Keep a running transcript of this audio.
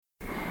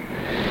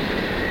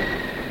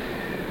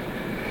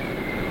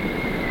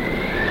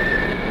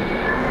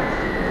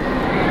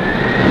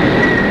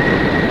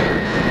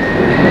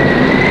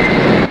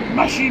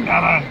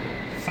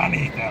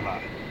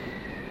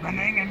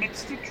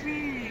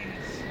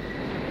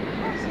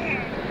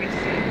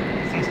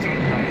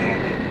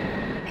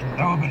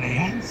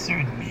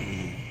answered me.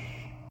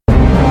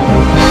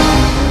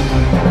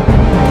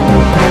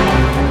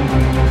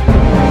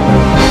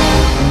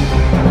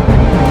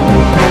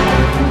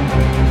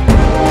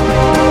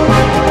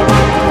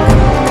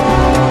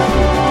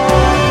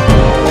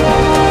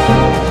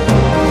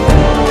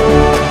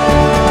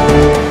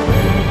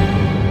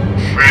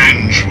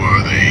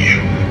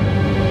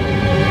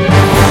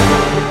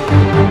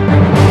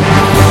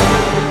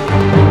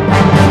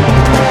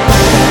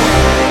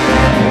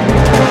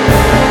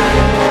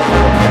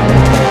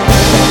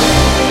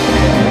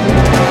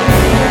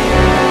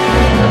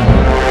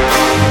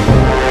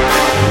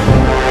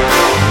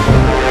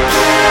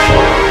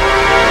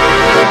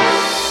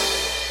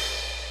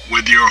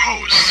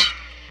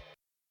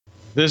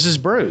 This is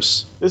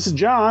Bruce. This is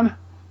John.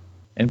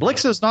 And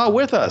Blix is not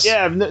with us.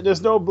 Yeah,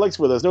 there's no Blix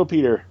with us. No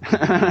Peter.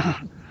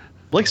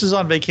 Blix is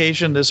on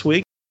vacation this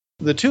week.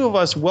 The two of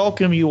us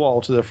welcome you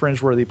all to the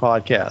Fringeworthy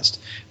podcast.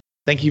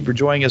 Thank you for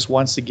joining us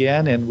once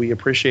again, and we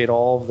appreciate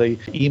all of the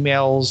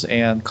emails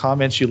and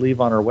comments you leave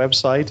on our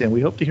website, and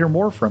we hope to hear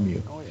more from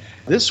you. Oh, yeah.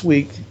 This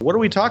week, what are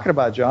we talking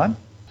about, John?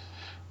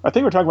 I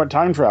think we're talking about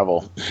time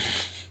travel.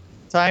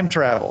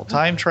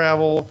 Time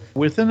travel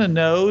within a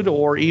node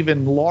or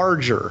even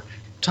larger.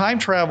 Time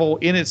travel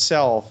in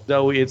itself,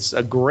 though it's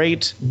a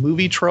great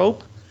movie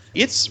trope,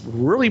 it's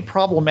really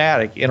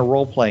problematic in a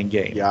role-playing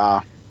game. Yeah.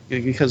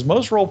 Because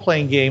most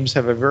role-playing games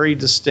have a very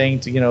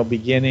distinct,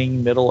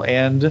 beginning, middle,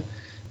 end.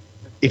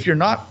 If you're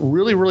not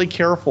really, really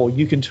careful,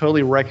 you can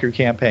totally wreck your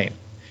campaign.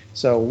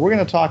 So we're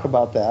going to talk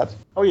about that.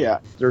 Oh, yeah.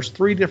 There's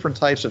 3 different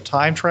types of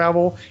time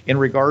travel in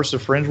regards to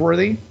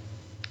Fringeworthy.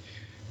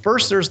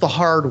 First, there's the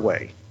hard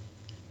way,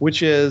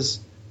 which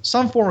is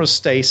some form of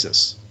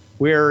stasis,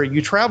 where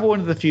you travel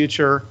into the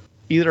future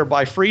either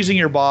by freezing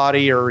your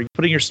body or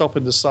putting yourself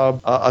into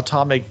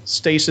subatomic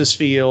stasis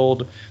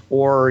field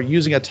or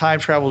using a time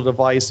travel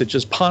device that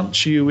just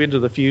punts you into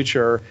the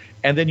future,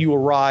 and then you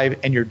arrive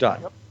and you're done.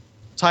 Yep.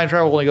 Time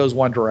travel only goes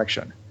one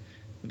direction.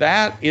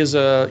 That is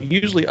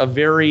usually a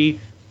very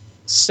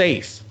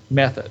safe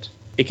method.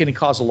 It can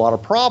cause a lot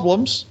of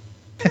problems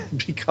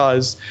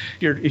because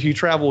if you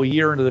travel a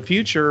year into the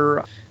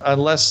future,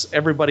 unless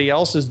everybody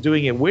else is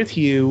doing it with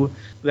you,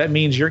 that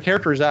means your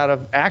character is out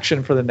of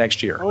action for the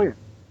next year. Oh, yeah.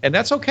 And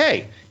that's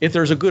okay if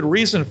there's a good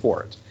reason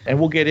for it.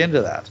 And we'll get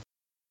into that.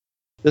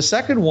 The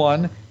second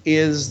one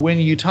is when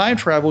you time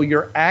travel,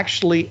 you're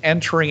actually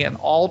entering an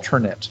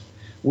alternate,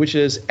 which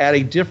is at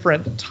a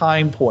different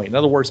time point. In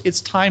other words,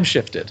 it's time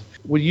shifted.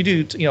 When you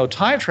do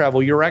time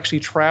travel, you're actually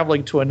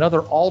traveling to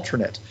another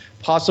alternate,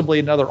 possibly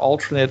another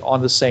alternate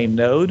on the same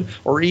node,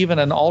 or even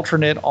an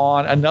alternate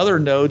on another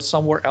node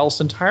somewhere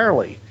else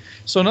entirely.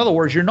 So in other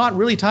words, you're not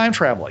really time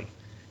traveling.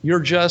 You're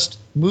just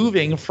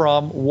moving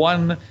from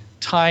one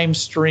time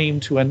stream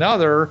to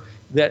another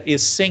that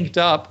is synced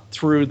up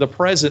through the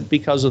present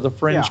because of the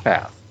fringe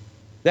path.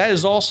 That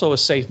is also a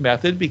safe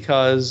method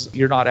because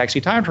you're not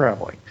actually time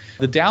traveling.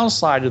 The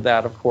downside of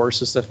that, of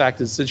course, is the fact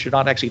that since you're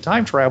not actually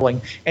time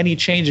traveling, any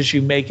changes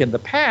you make in the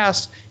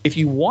past, if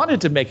you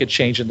wanted to make a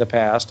change in the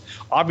past,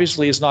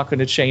 obviously it's not going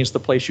to change the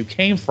place you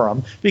came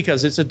from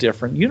because it's a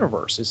different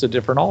universe. It's a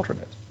different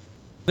alternate.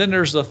 Then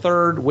there's the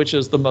third, which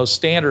is the most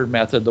standard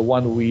method, the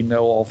one we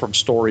know all from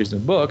stories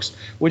and books,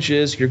 which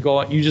is you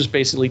just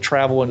basically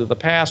travel into the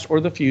past or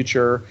the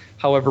future.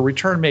 However,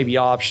 return may be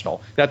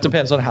optional. That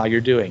depends on how you're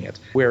doing it,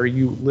 where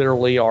you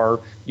literally are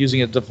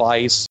using a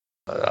device,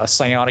 a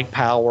psionic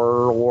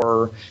power,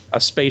 or a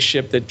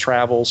spaceship that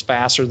travels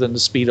faster than the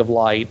speed of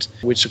light,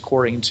 which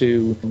according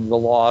to the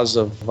laws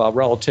of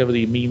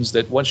relativity means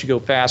that once you go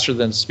faster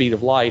than the speed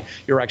of light,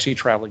 you're actually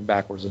traveling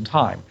backwards in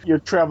time. You're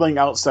traveling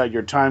outside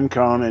your time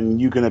cone, and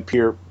you can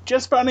appear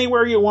just about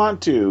anywhere you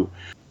want to.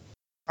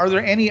 Are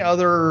there any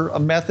other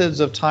methods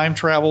of time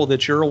travel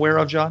that you're aware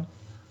of, John?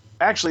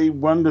 Actually,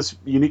 one that's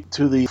unique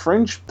to the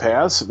Fringe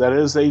paths, that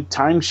is a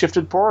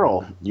time-shifted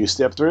portal. You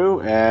step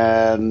through,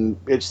 and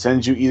it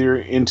sends you either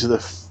into the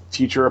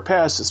future or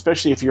past,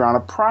 especially if you're on a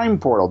prime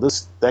portal.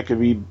 That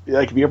could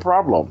be a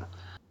problem.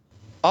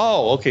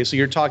 Oh, okay. So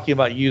you're talking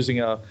about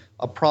using a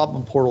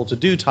problem portal to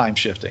do time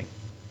shifting.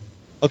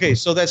 Okay,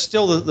 so that's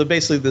still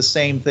basically the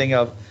same thing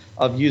of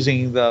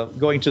using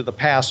going to the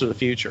past or the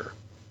future.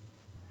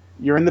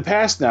 You're in the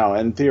past now,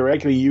 and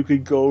theoretically you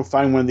could go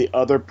find one of the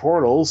other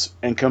portals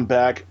and come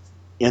back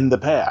in the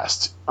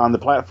past on the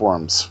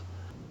platforms.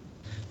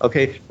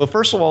 Okay, well,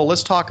 first of all,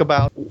 let's talk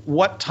about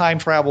what time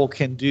travel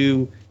can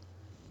do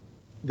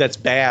that's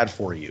bad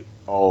for you.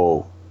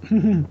 Oh.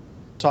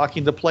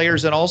 Talking to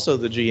players and also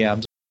the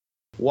GMs,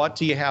 what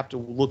do you have to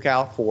look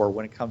out for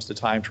when it comes to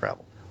time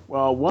travel?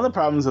 Well, one of the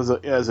problems as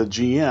a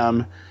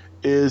GM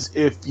is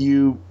if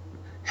you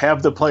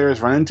have the players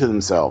run into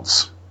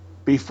themselves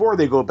before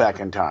they go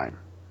back in time.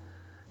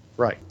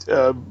 Right.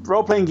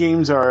 Role-playing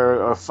games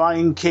are a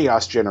fine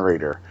chaos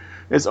generator.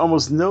 There's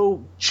almost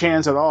no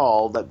chance at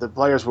all that the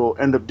players will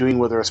end up doing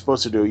what they're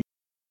supposed to do.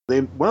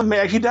 One of them may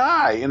actually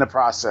die in the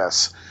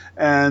process,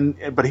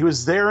 but he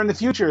was there in the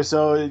future,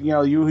 so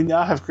you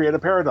now have created a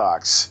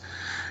paradox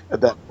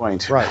at that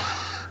point. Right.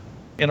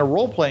 In a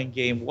role-playing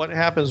game, what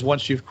happens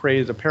once you've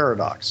created a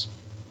paradox?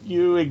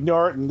 You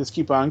ignore it and just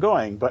keep on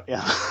going. But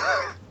yeah.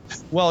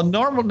 Well,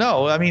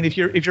 no. I mean, if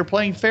you're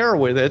playing fair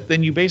with it,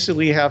 then you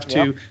basically have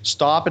to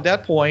stop at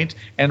that point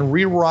and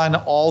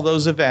rerun all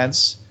those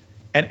events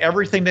and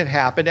everything that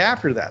happened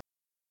after that.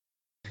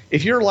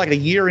 If you're like a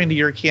year into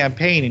your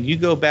campaign and you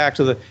go back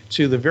to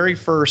the very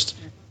first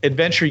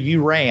adventure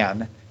you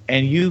ran,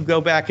 and you go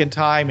back in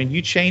time and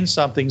you change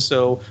something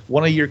so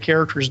one of your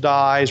characters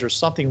dies or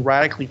something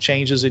radically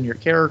changes in your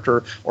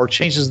character or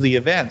changes the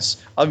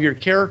events of your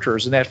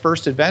characters in that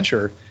first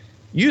adventure,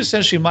 you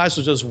essentially might as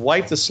well just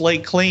wipe the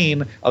slate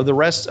clean of the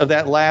rest of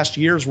that last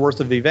year's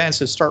worth of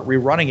events and start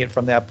rerunning it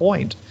from that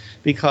point,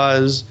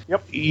 because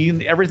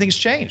everything's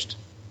changed.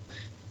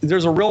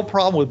 There's a real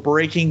problem with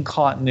breaking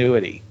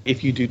continuity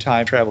if you do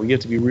time travel. You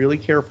have to be really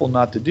careful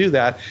not to do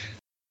that.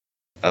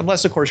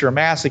 Unless, of course, you're a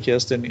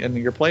masochist and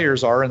your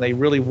players are, and they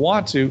really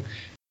want to.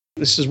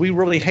 This is, we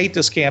really hate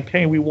this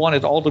campaign, we want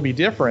it all to be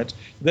different,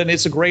 then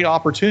it's a great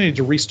opportunity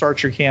to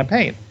restart your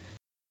campaign.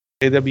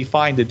 They'd be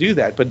fine to do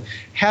that. But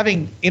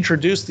having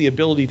introduced the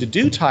ability to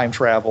do time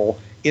travel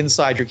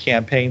inside your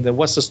campaign, then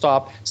what's to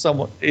stop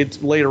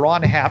it later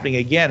on happening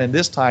again, and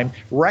this time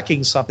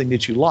wrecking something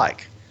that you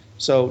like?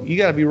 So you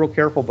got to be real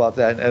careful about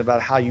that and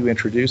about how you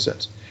introduce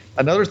it.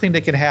 Another thing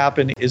that can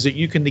happen is that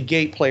you can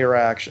negate player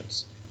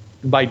actions.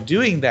 By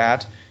doing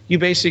that, you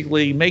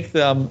basically make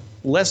them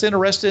less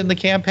interested in the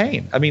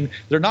campaign. I mean,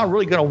 they're not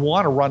really going to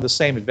want to run the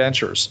same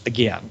adventures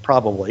again,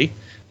 probably.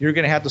 You're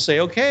going to have to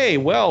say, okay,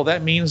 well,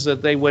 that means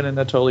that they went in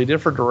a totally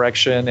different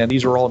direction, and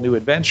these are all new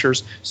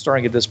adventures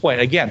starting at this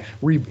point. Again,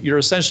 you're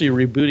essentially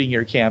rebooting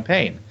your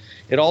campaign.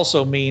 It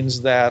also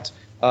means that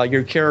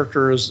your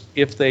characters,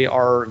 if they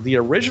are the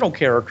original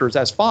characters,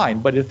 that's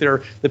fine. But if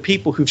they're the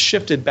people who've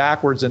shifted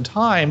backwards in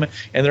time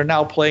and they're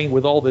now playing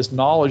with all this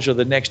knowledge of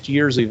the next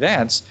year's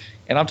events,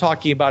 and I'm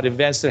talking about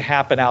events that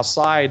happen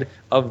outside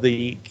of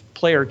the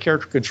player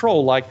character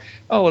control, like,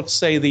 let's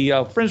say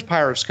the Fringe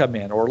Pirates come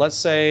in, or let's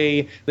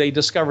say they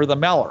discover the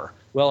Meller.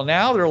 Well,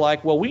 now they're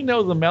like, well, we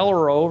know the Meller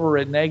are over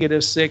at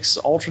 -6,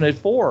 alternate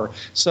 4.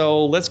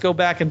 So let's go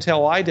back and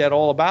tell IDET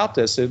all about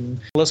this. And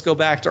let's go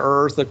back to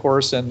Earth, of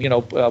course, and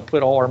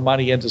put all our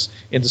money into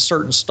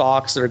certain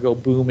stocks that go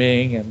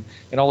booming and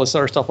all this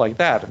other stuff like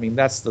that. I mean,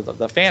 that's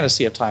the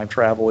fantasy of time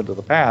travel into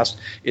the past,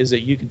 is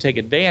that you can take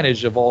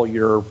advantage of all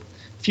your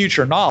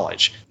future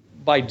knowledge.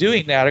 By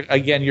doing that,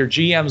 again, your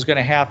GM is going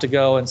to have to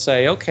go and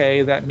say,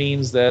 okay, that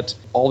means that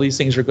all these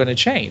things are going to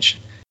change.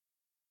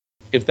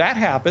 If that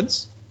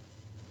happens,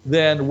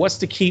 then what's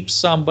to keep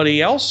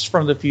somebody else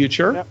from the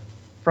future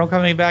from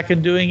coming back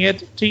and doing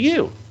it to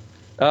you?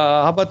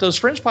 How about those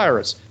Fringe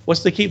Pirates?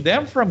 What's to keep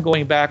them from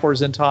going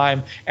backwards in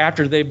time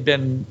after they've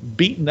been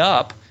beaten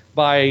up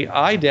by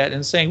IDET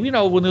and saying,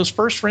 when those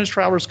first Fringe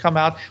Travelers come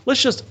out,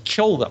 let's just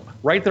kill them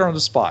right there on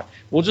the spot.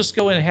 We'll just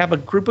go in and have a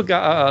group of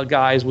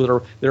guys with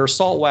their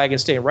assault wagon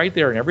staying right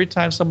there, and every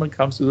time someone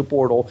comes through the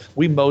portal,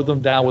 we mow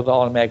them down with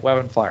automatic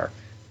weapon fire.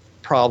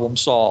 Problem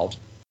solved.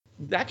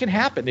 That can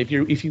happen if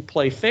you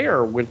play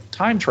fair with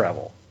time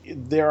travel.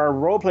 There are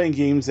role-playing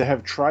games that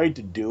have tried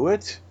to do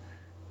it.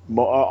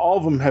 All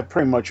of them have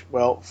pretty much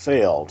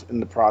failed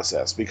in the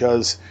process,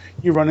 because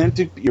you run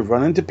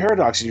into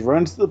paradoxes. You run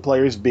into the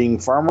players being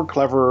far more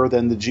clever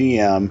than the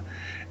GM,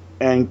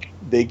 and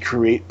they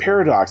create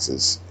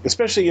paradoxes.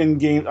 Especially in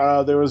game,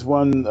 there was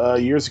one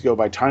years ago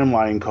by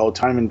Timeline called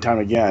Time and Time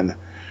Again.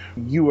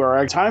 You are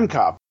a time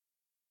cop.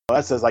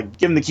 That says, like,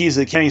 give them the keys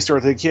to the candy store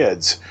to the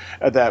kids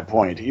at that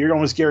point. You're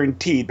almost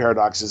guaranteed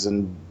paradoxes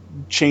and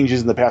changes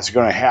in the past are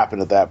going to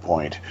happen at that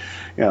point.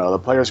 The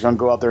player's going to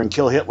go out there and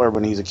kill Hitler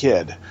when he's a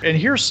kid. And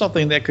here's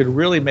something that could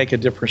really make a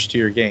difference to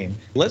your game.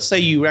 Let's say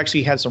you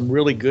actually had some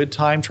really good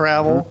time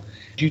travel.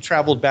 Mm-hmm. You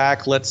traveled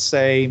back, let's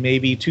say,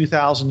 maybe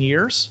 2,000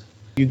 years.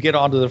 You get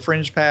onto the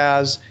Fringe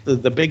Paths.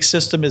 The big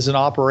system is in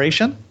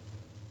operation.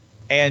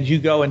 And you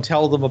go and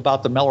tell them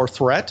about the Meller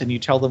threat, and you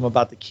tell them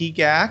about the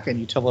Kegak, and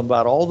you tell them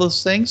about all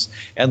those things,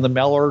 and the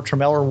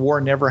Tremeller War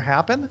never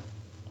happened.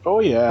 Oh,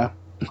 yeah.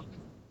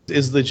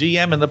 Is the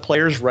GM and the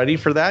players ready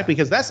for that?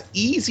 Because that's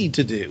easy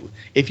to do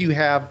if you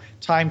have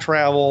time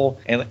travel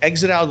and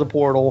exit out of the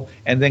portal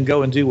and then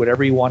go and do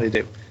whatever you want to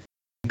do.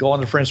 Go on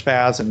the Fringe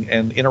Paths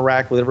and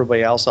interact with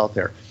everybody else out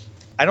there.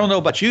 I don't know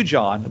about you,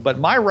 John, but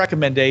my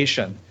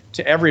recommendation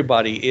to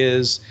everybody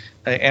is,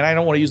 and I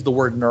don't want to use the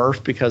word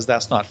nerf because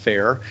that's not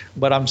fair,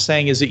 but I'm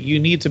saying is that you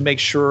need to make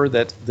sure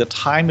that the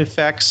time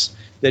effects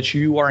that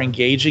you are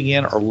engaging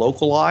in are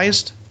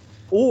localized,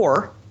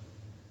 or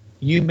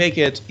you make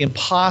it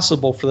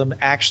impossible for them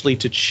actually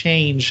to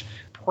change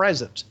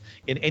present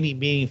in any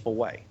meaningful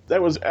way.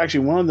 That was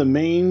actually one of the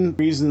main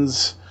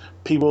reasons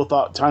people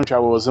thought time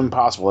travel was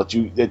impossible, that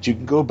you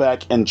can go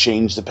back and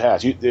change the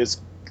past.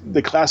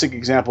 The classic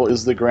example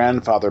is the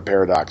grandfather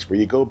paradox, where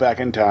you go back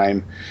in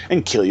time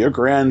and kill your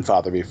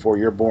grandfather before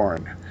you're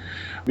born.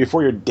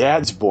 Before your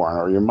dad's born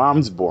or your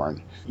mom's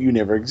born, you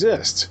never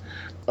exist.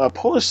 A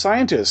Polish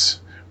scientist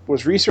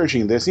was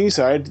researching this, and he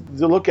decided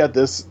to look at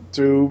this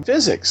through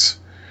physics.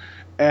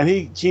 And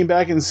he came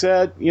back and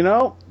said,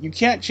 you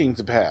can't change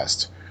the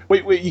past.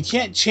 Wait, you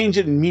can't change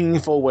it in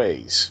meaningful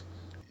ways.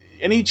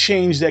 Any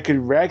change that could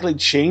radically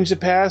change the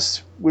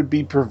past would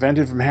be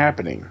prevented from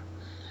happening.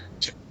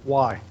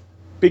 Why?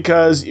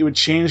 Because it would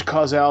change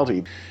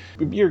causality.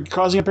 You're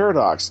causing a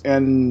paradox,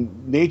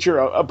 and nature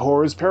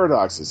abhors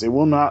paradoxes. It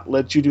will not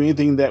let you do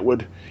anything that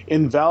would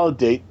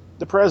invalidate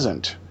the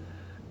present.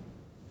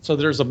 So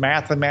there's a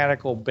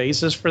mathematical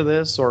basis for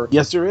this, or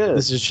yes, there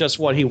is. This is just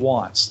what he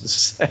wants to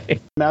say.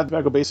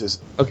 Mathematical basis.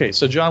 Okay,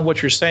 so John,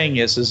 what you're saying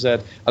is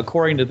that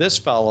according to this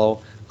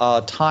fellow,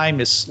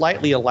 time is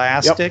slightly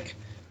elastic, yep,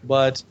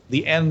 but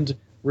the end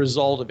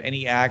result of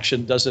any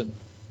action doesn't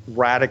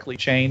radically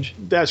change.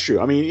 That's true.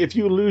 I mean, if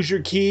you lose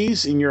your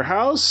keys in your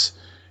house,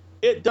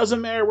 it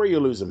doesn't matter where you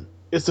lose them.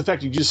 It's the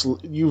fact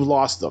you've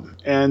lost them,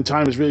 and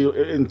time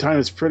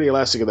is pretty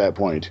elastic at that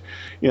point.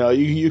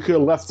 You could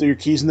have left your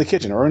keys in the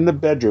kitchen or in the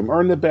bedroom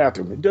or in the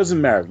bathroom. It doesn't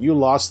matter. You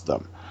lost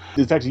them.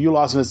 The fact that you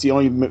lost them is the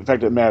only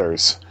fact that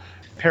matters.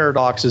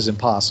 Paradox is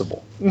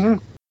impossible. Mm-hmm.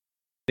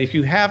 If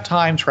you have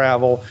time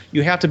travel,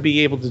 you have to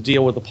be able to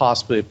deal with the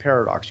possibility of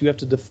paradox. You have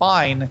to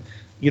define,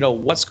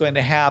 what's going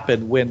to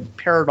happen when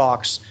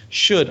paradox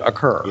should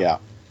occur. Yeah.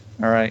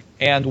 All right.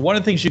 And one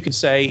of the things you can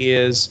say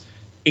is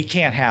it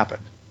can't happen,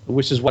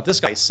 which is what this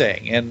guy's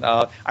saying. And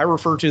I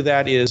refer to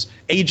that as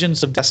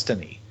agents of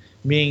destiny,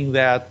 meaning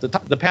that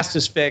the past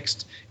is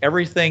fixed.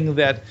 Everything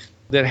that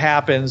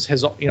happens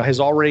has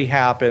already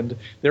happened.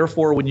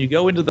 Therefore, when you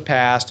go into the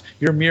past,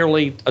 you're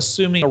merely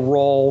assuming a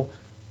role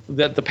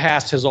that the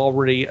past has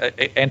already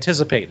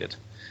anticipated.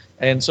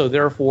 And so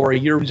therefore,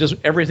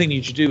 everything that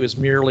you do is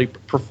merely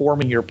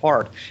performing your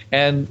part.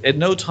 And at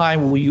no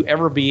time will you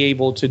ever be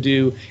able to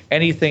do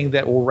anything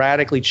that will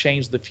radically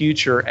change the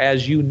future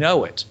as you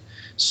know it.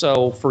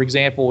 So, for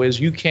example,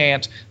 you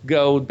can't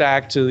go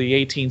back to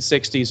the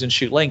 1860s and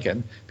shoot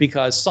Lincoln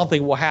because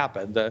something will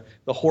happen. The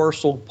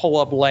horse will pull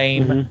up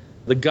lame, mm-hmm,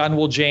 the gun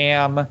will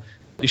jam,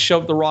 you show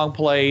up the wrong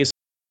place.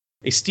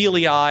 A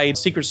steely-eyed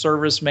Secret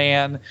Service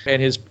man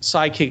and his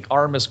sidekick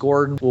Artemus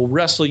Gordon will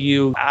wrestle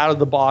you out of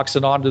the box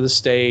and onto the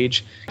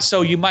stage.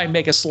 So you might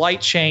make a slight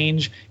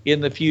change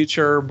in the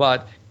future,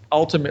 but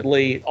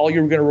ultimately all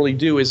you're going to really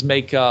do is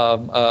make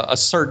a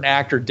certain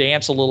actor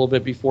dance a little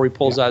bit before he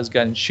pulls out his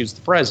gun and shoots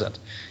the president.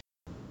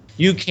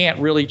 You can't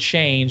really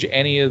change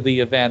any of the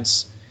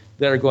events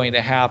that are going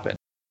to happen.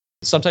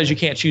 Sometimes you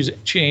can't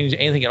change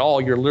anything at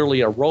all. You're literally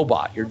a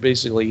robot. You're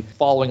basically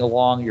following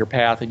along your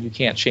path, and you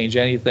can't change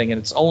anything. And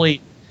it's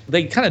only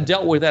they kind of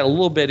dealt with that a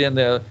little bit in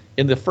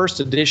the first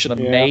edition of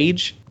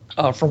Mage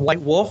from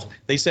White Wolf.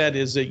 They said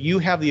is that you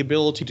have the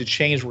ability to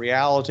change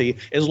reality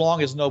as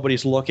long as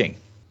nobody's looking.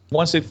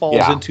 Once it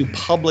falls into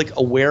public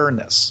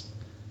awareness,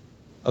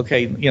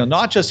 okay,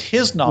 not just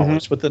his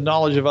knowledge, mm-hmm, but the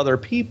knowledge of other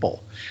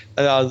people,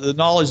 the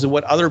knowledge of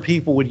what other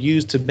people would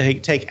use to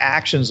take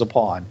actions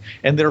upon,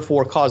 and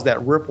therefore cause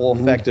that ripple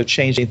mm-hmm effect of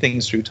changing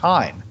things through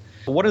time.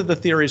 One of the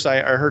theories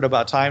I heard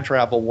about time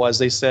travel was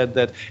they said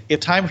that if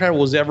time travel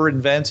was ever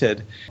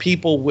invented,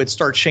 people would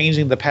start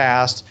changing the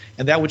past,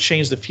 and that would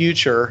change the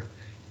future.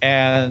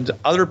 And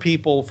other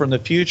people from the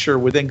future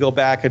would then go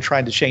back and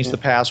try to change the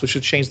past, which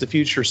would change the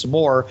future some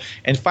more.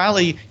 And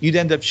finally, you'd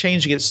end up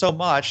changing it so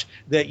much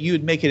that you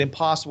would make it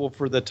impossible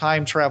for the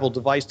time travel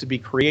device to be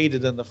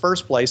created in the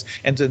first place,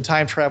 and then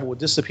time travel would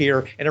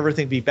disappear and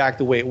everything be back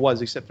the way it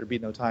was, except there'd be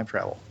no time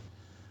travel.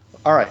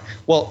 All right.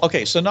 Well,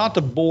 okay, so not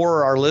to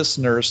bore our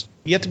listeners,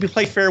 you have to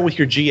play fair with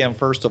your GM,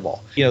 first of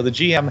all. The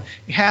GM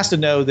has to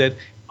know that,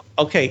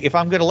 okay, if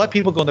I'm going to let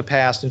people go in the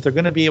past, if they're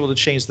going to be able to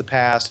change the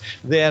past,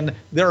 then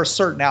there are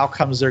certain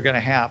outcomes that are going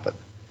to happen.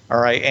 All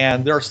right.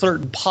 And there are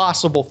certain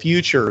possible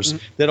futures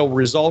mm-hmm that'll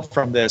result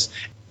from this.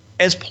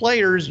 As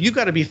players, you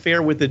got to be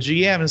fair with the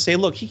GM and say,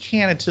 look, he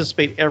can't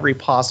anticipate every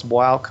possible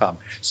outcome.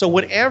 So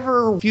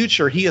whatever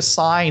future he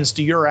assigns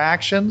to your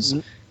actions,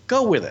 mm-hmm,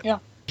 go with it. Yeah.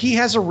 He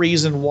has a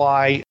reason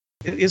why.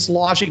 His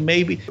logic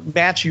maybe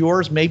match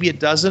yours, maybe it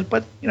doesn't,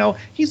 but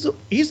he's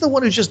the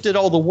one who just did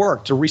all the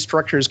work to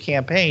restructure his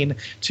campaign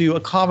to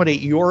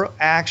accommodate your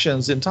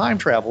actions in time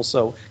travel.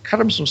 So cut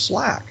him some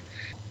slack.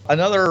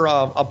 Another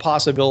a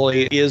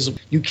possibility is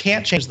you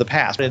can't change the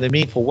past in a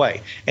meaningful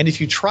way. And if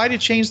you try to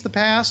change the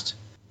past,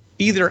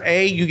 either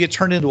A, you get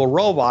turned into a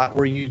robot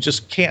where you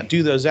just can't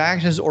do those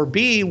actions, or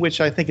B,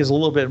 which I think is a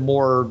little bit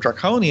more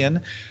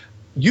draconian,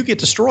 you get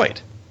destroyed.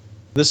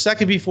 The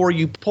second before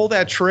you pull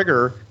that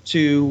trigger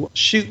to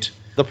shoot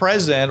the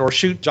president or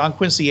shoot John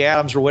Quincy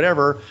Adams or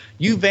whatever,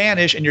 you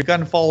vanish and your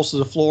gun falls to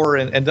the floor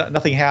and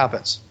nothing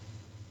happens.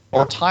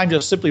 Or time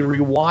just simply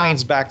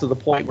rewinds back to the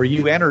point where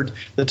you entered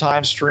the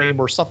time stream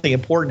or something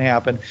important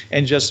happened,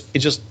 and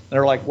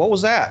they're like, what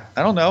was that?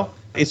 I don't know.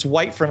 It's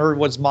wiped from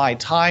everyone's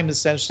mind. Time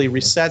essentially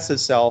resets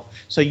itself,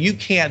 so you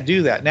can't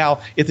do that.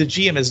 Now, if the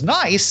GM is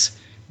nice,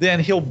 then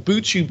he'll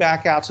boot you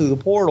back out to the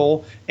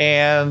portal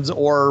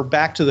or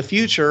back to the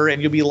future,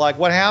 and you'll be like,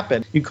 what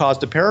happened? You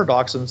caused a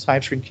paradox and the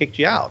time stream kicked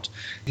you out.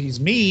 If he's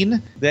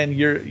mean, then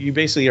you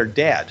basically are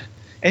dead.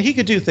 And he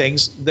could do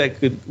things that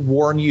could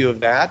warn you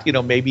of that.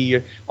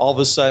 Maybe all of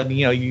a sudden,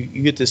 you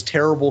get this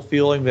terrible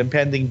feeling of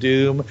impending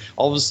doom.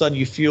 All of a sudden,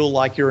 you feel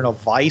like you're in a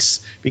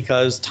vice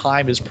because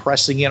time is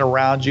pressing in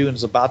around you and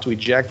is about to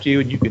eject you,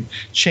 and you can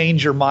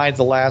change your mind at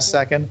the last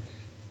second.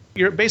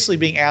 You're basically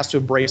being asked to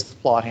embrace the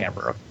plot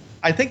hammer.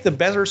 I think the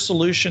better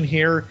solution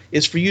here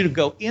is for you to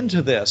go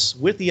into this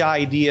with the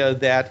idea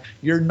that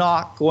you're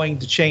not going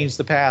to change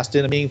the past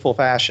in a meaningful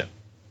fashion.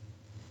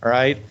 All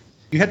right?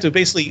 You have to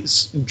basically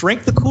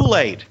drink the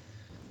Kool-Aid.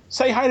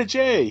 Say hi to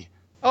Jay.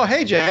 Oh,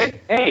 hey, Jay.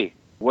 Hey,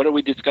 what are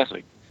we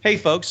discussing? Hey,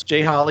 folks.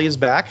 Jay Holly is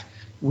back.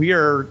 We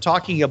are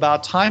talking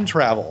about time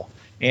travel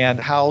and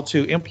how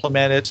to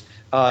implement it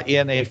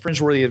in a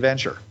fringe-worthy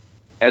adventure.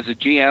 As a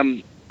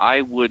GM,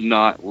 I would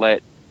not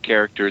let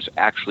characters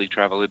actually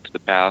travel into the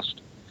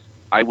past.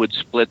 I would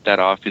split that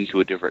off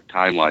into a different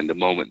timeline the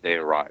moment they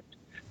arrived.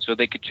 So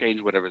they could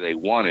change whatever they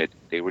wanted.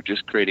 They were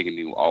just creating a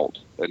new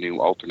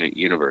alternate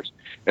universe.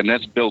 And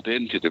that's built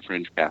into the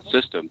Fringe Path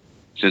system,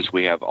 since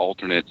we have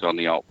alternates on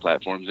the alt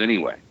platforms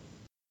anyway.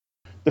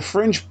 The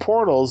Fringe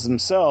portals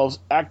themselves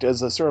act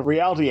as a sort of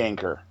reality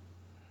anchor.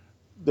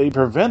 They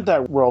prevent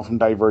that world from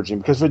diverging,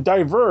 because if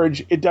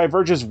it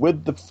diverges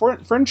with the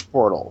Fringe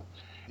portal.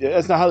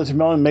 That's not how the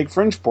Tamelian make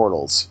Fringe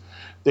portals.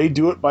 They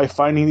do it by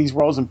finding these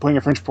worlds and putting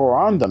a Fringe portal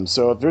on them.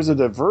 So if there's a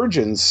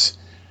divergence,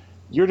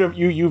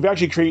 you've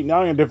actually created not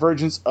only a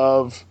divergence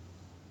of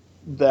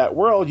that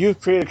world, you've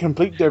created a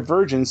complete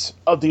divergence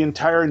of the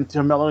entire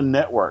Tamelian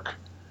network.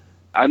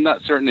 I'm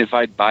not certain if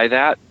I'd buy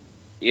that.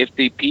 If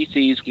the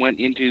PCs went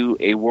into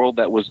a world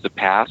that was the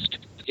past,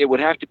 it would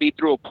have to be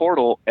through a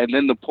portal, and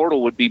then the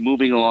portal would be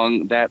moving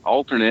along that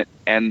alternate,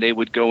 and they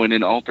would go in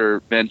and alter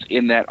events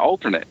in that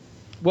alternate.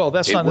 Well,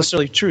 that's not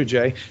necessarily true,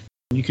 Jay.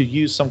 You could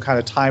use some kind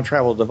of time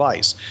travel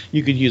device.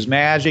 You could use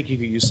magic. You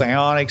could use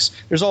psionics.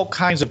 There's all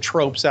kinds of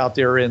tropes out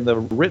there in the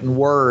written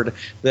word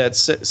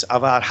that's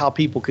about how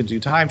people could do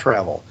time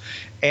travel.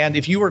 And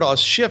if you were to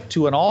shift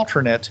to an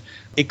alternate,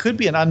 it could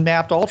be an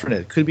unmapped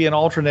alternate. It could be an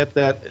alternate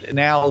that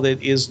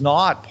is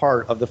not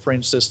part of the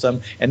Fringe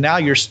system, and now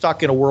you're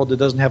stuck in a world that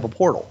doesn't have a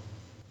portal.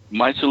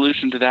 My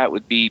solution to that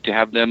would be to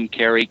have them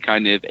carry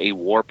kind of a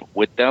warp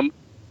with them,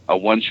 a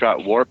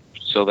one-shot warp,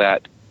 so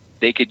that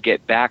they could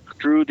get back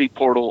through the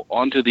portal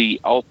onto the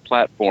alt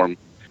platform.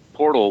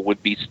 Portal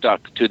would be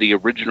stuck to the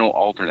original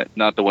alternate,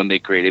 not the one they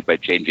created by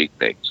changing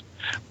things.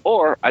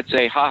 Or I'd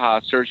say, haha,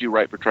 serves you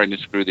right for trying to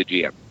screw the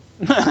GM.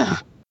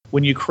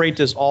 When you create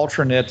this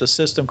alternate, the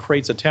system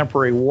creates a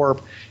temporary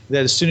warp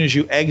that as soon as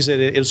you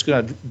exit it, it's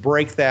going to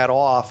break that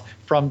off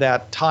from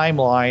that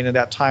timeline, and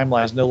that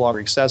timeline is no longer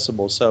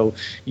accessible. So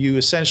you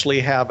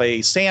essentially have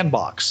a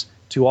sandbox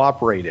to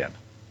operate in.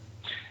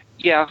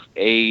 Yeah,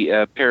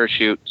 a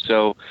parachute,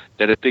 so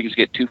that if things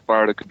get too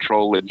far out of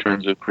control in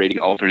terms of creating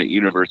alternate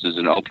universes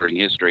and altering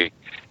history,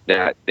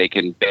 that they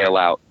can bail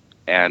out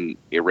and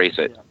erase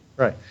it.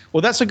 Right.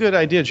 Well, that's a good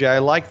idea, Jay. I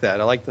like that.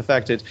 I like the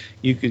fact that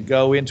you could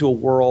go into a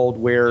world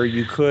where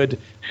you could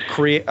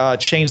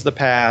change the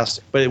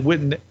past, but it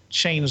wouldn't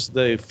change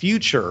the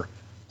future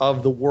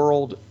of the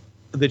world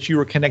that you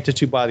were connected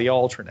to by the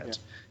alternate.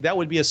 Yeah. That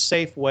would be a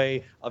safe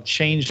way of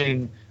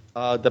changing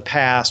the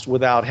past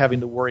without having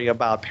to worry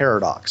about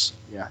paradox.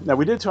 Yeah. Now,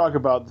 we did talk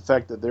about the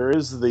fact that there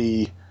is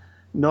the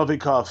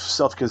Novikov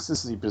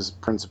self-consistency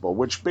principle,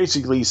 which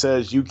basically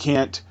says you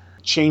can't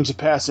change the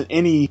past in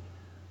any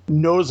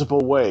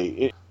noticeable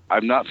way.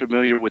 I'm not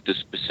familiar with that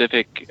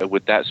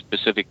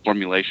specific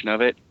formulation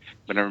of it,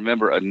 but I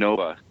remember a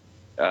Nova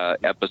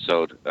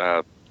episode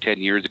 10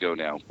 years ago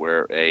now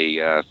where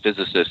a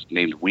physicist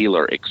named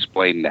Wheeler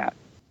explained that.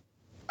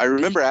 I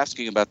remember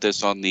asking about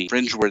this on the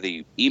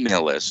Fringeworthy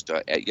email list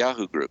at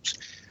Yahoo Groups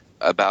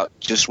about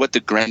just what the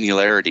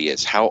granularity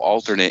is, how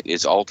alternate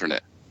is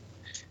alternate.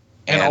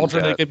 And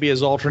alternate could be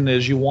as alternate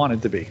as you want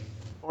it to be.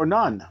 Or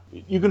none.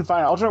 You can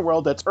find an alternate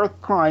world that's Earth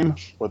Prime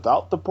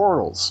without the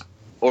portals.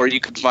 Or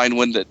you could find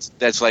one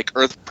that's like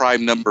Earth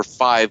Prime number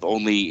 5,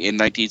 only in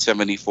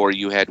 1974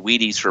 you had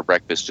Wheaties for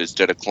breakfast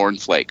instead of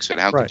cornflakes, and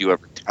how could you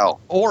ever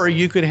tell? Or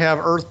you could have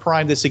Earth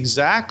Prime that's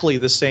exactly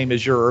the same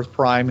as your Earth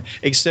Prime,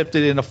 except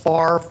that in a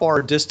far,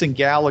 far distant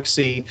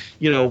galaxy,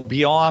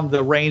 beyond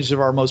the range of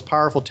our most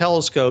powerful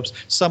telescopes,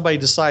 somebody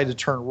decided to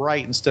turn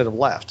right instead of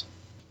left.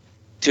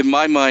 To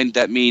my mind,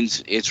 that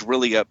means it's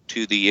really up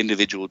to the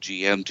individual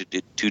GM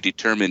to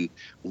determine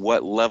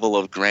what level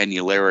of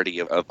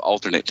granularity of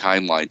alternate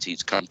timelines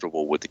he's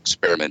comfortable with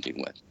experimenting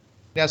with.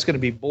 That's going to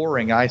be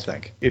boring, I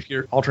think, if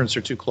your alternates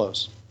are too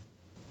close.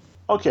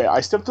 Okay,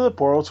 I stepped to the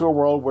portal to a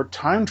world where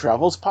time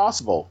travel is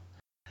possible.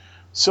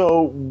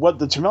 So what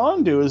the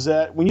Tamelian do is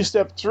that when you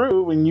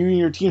and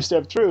your team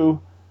step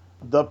through,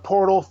 the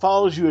portal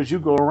follows you as you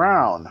go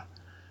around.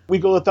 We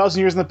go 1,000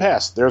 years in the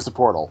past, there's the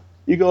portal.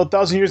 You go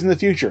 1,000 years in the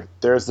future,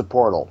 there's the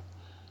portal.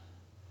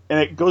 And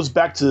it goes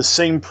back to the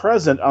same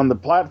present on the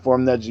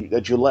platform that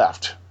you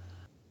left.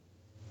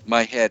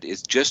 My head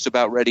is just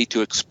about ready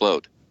to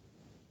explode.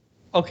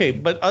 Okay,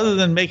 but other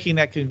than making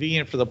that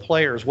convenient for the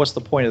players, what's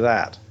the point of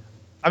that?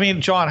 I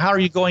mean, John, how are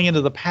you going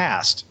into the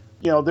past?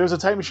 there's a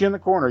time machine in the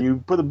corner.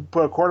 You put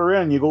a quarter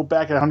in, and you go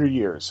back 100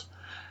 years.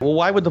 Well,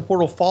 why would the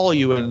portal follow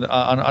you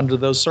under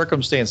those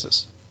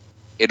circumstances?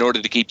 In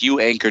order to keep you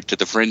anchored to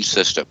the fringe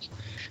system.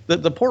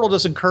 The portal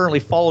doesn't currently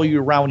follow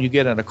you around when you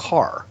get in a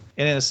car.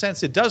 And in a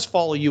sense, it does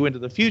follow you into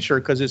the future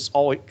because it's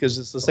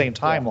the same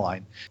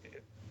timeline.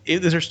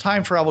 If there's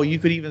time travel, you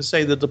could even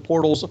say that the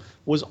portal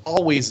was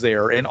always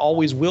there and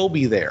always will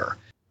be there.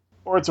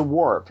 Or it's a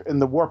warp,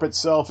 and the warp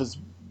itself is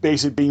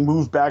basically being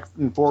moved back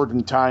and forward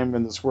in time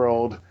in this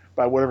world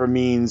by whatever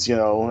means.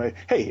 Hey,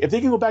 if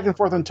they can go back and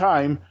forth in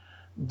time,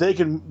 they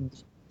can.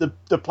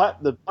 The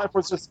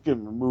platform system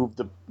can move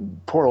the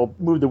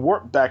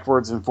warp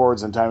backwards and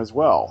forwards in time as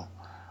well.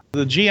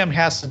 The GM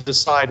has to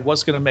decide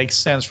what's going to make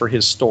sense for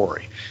his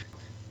story.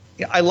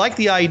 I like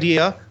the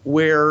idea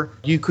where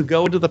you could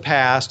go into the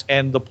past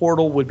and the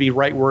portal would be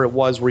right where it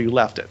was where you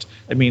left it.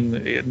 I mean,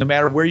 no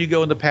matter where you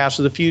go in the past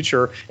or the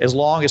future, as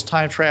long as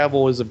time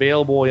travel is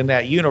available in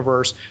that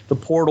universe, the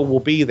portal will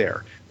be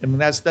there. I mean,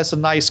 that's a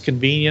nice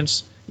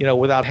convenience,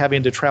 without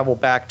having to travel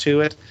back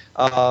to it.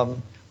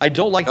 I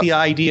don't like the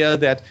idea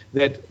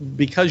that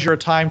because you're a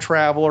time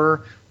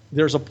traveler,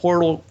 there's a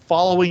portal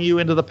following you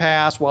into the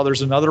past while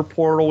there's another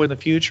portal in the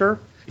future.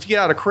 If you get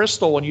out a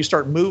crystal and you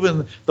start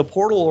moving the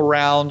portal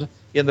around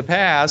in the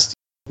past,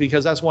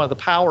 because that's one of the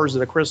powers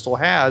that a crystal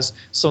has,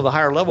 some of the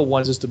higher level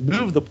ones is to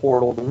move the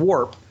portal, the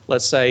warp,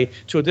 let's say,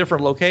 to a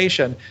different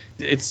location,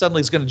 it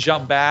suddenly is going to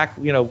jump back,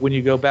 when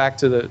you go back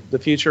to the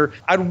future.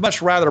 I'd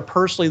much rather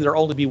personally there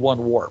only be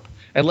one warp.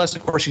 Unless,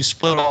 of course, you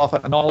split off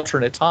an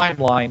alternate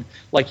timeline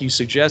like you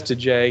suggested,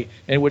 Jay,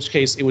 in which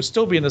case it would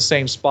still be in the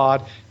same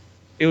spot.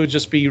 It would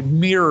just be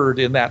mirrored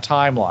in that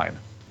timeline.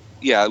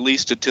 Yeah, at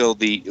least until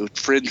the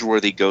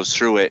Fringeworthy goes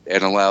through it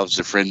and allows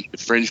the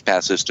fringe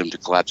path system to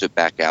collapse it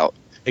back out.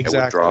 Exactly.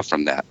 And withdraw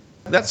from that.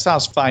 That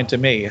sounds fine to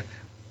me.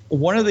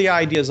 One of the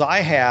ideas I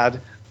had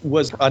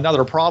was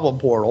another problem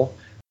portal.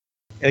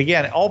 And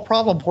again, all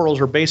problem portals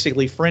are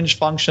basically fringe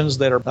functions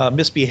that are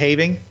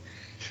misbehaving.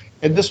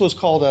 And this was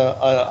called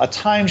a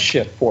time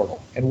shift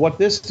portal. And what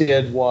this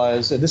did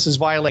was, and this is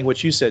violating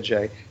what you said,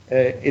 Jay,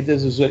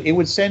 it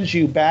would send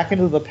you back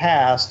into the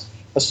past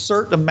a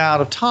certain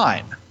amount of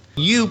time.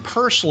 You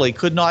personally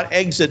could not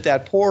exit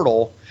that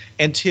portal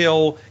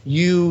until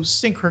you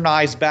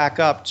synchronized back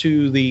up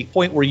to the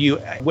point where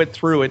you went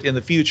through it in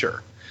the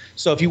future.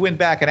 So if you went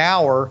back an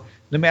hour,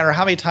 no matter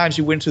how many times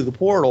you went to the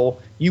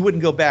portal, you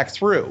wouldn't go back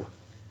through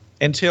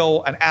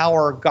until an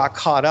hour got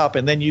caught up,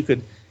 and then you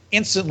could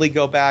instantly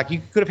go back.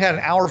 You could have had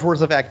an hour's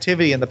worth of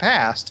activity in the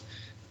past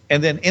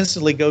and then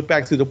instantly go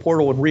back through the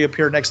portal and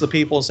reappear next to the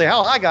people and say,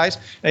 "Oh, hi, guys."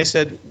 And they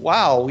said,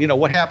 "Wow,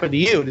 what happened to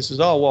you?" And he says,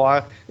 "Oh,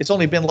 well, it's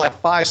only been like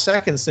 5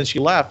 seconds since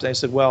you left." And I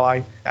said, "Well,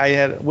 I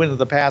went into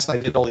the past and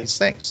I did all these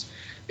things."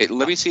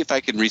 Let me see if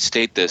I can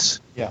restate this.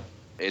 Yeah.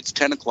 It's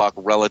 10 o'clock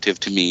relative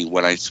to me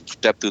when I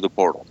step through the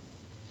portal.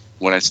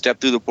 When I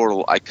step through the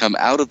portal, I come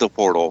out of the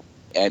portal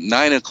at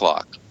 9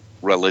 o'clock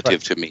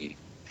relative to me.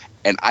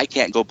 And I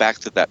can't go back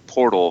to that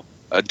portal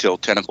until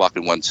 10 o'clock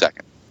in 1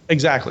 second.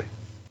 Exactly.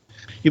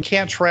 You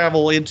can't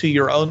travel into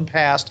your own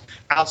past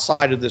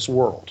outside of this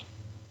world.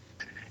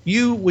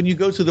 When you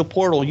go through the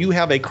portal, you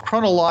have a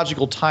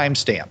chronological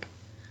timestamp.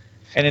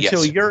 And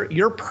until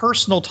your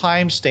personal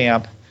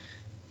timestamp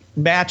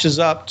matches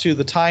up to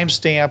the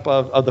timestamp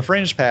of the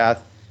fringe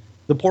path,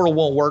 the portal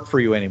won't work for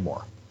you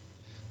anymore.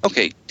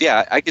 Okay,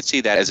 yeah, I could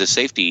see that as a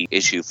safety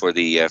issue for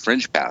the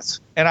fringe paths.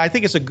 And I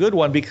think it's a good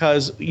one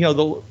because,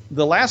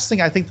 the last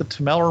thing I think the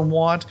Temeller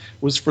want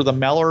was for the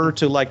Meller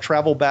to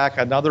travel back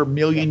another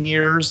million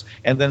years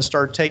and then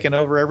start taking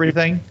over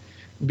everything.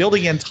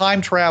 Building in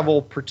time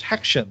travel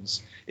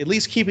protections, at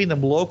least keeping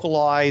them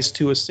localized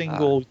to a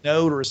single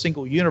node or a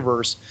single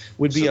universe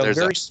would be a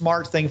very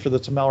smart thing for the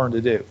Temeller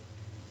to do.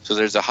 So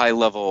there's a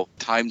high-level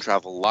time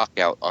travel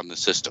lockout on the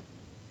system.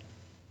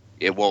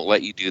 It won't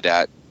let you do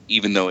that,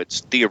 even though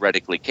it's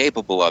theoretically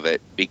capable of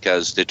it,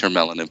 because the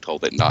Temellan have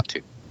told it not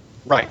to.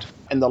 Right.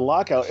 And the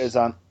lockout is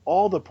on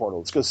all the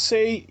portals. Because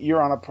say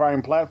you're on a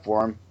Prime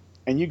platform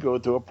and you go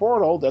through a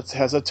portal that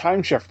has a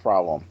time shift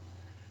problem.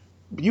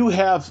 You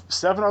have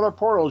 7 other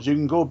portals you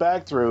can go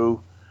back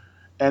through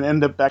and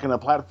end up back in the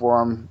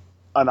platform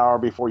an hour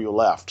before you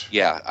left.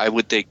 Yeah, I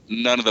would think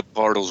none of the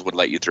portals would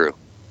let you through.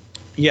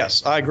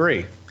 Yes, I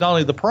agree. Not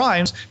only the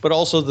primes, but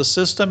also the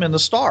system and the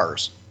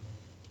stars.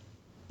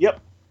 Yep.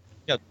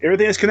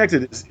 Everything is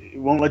connected. It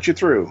won't let you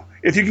through.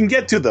 If you can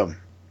get to them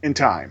in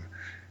time.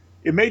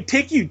 It may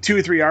take you 2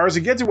 or 3 hours to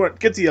get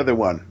to the other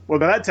one. Well,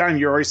 by that time,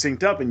 you're already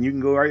synced up and you can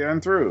go right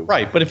on through.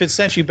 Right, but if it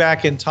sent you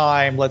back in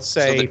time, let's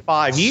say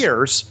 5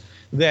 years,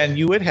 then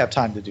you would have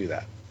time to do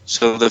that.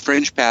 So the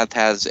fringe path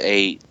has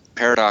a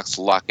paradox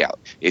lockout.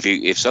 If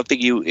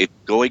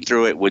going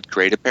through it would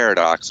create a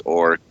paradox,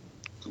 or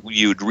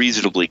you'd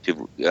reasonably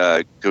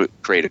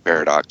create a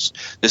paradox,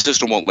 the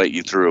system won't let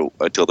you through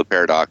until the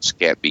paradox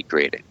can't be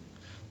created.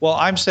 Well,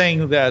 I'm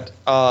saying that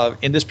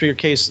in this particular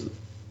case,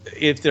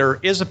 if there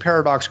is a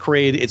paradox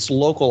created, it's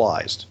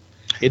localized.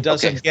 It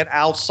doesn't get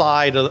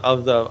outside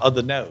of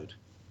the node.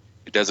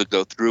 It doesn't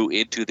go through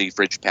into the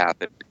fringe path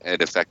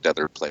and affect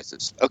other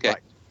places. Okay. Right.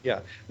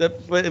 Yeah.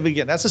 But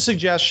again, that's a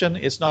suggestion.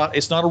 It's not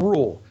a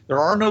rule. There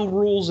are no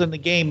rules in the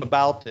game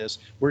about this.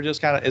 We're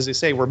just kind of, as they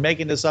say, we're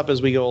making this up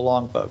as we go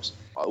along, folks.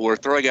 We're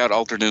throwing out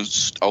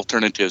alternatives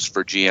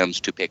for GMs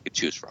to pick and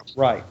choose from.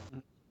 Right.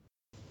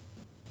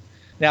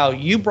 Now,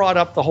 you brought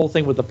up the whole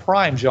thing with the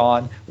Prime,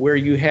 John, where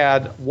you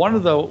had one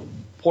of the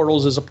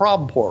portals is a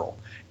problem portal,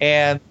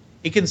 and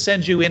it can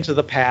send you into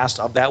the past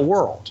of that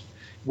world,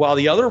 while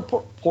the other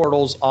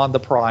portals on the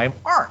Prime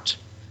aren't.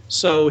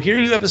 So here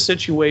you have a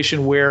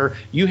situation where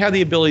you have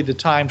the ability to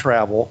time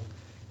travel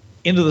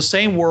into the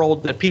same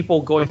world that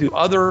people going through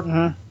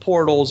other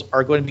portals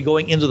are going to be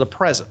going into the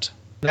present.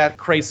 That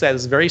creates that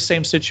very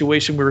same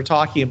situation we were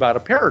talking about, a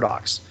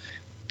paradox.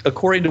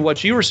 According to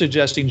what you were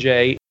suggesting,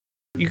 Jay,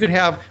 you could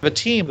have a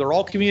team, they're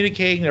all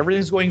communicating,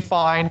 everything's going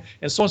fine,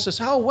 and someone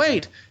says, oh,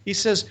 wait. He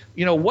says,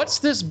 what's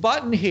this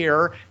button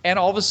here? And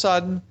all of a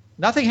sudden,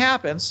 nothing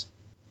happens,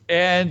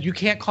 and you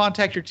can't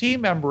contact your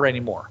team member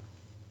anymore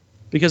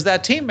because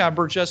that team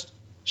member just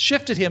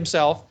shifted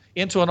himself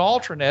into an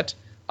alternate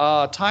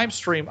time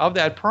stream of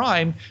that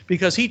Prime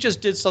because he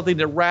just did something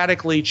that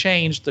radically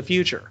changed the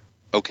future.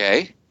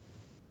 Okay.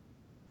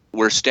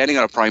 We're standing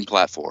on a Prime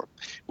platform.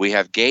 We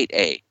have Gate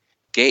A.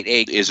 Gate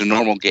A is a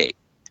normal gate.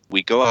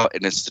 We go out,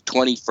 and it's the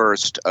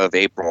 21st of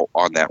April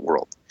on that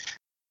world.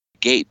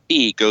 Gate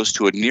B goes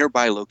to a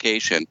nearby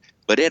location,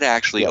 but it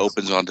actually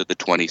opens onto the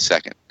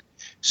 22nd.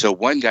 So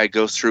one guy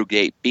goes through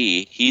Gate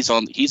B. He's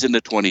in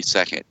the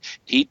 22nd.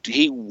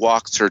 He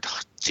walks or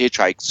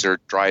hitchhikes or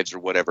drives or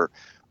whatever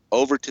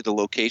over to the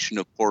location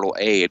of Portal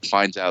A and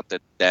finds out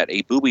that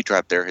a booby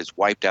trap there has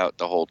wiped out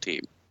the whole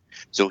team.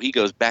 So he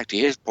goes back to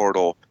his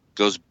portal,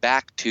 goes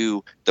back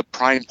to the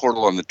Prime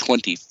portal on the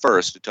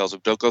 21st. It tells him,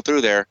 don't go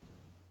through there.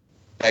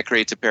 That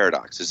creates a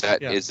paradox. Is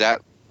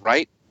that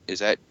right? Is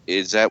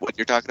that what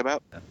you're talking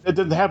about? It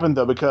didn't happen,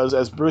 though, because,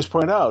 as Bruce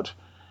pointed out,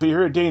 if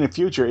you're a day in the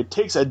future, it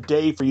takes a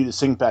day for you to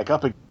sync back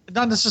up again.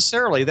 Not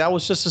necessarily. That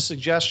was just a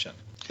suggestion.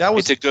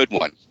 It's a good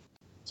one.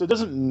 So it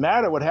doesn't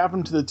matter what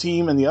happened to the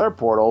team in the other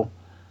portal.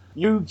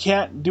 You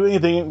can't do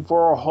anything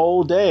for a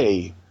whole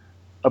day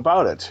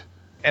about it.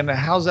 And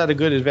how's that a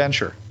good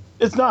adventure?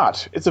 It's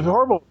not. It's a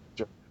horrible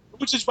adventure.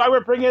 Which is why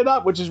we're bringing it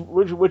up. So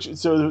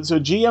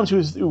GMs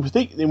who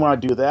think they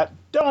want to do that,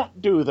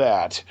 don't do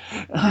that.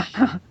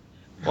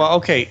 Well,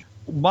 okay.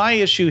 My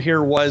issue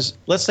here was,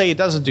 let's say it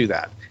doesn't do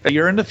that.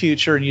 You're in the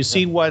future and you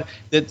see when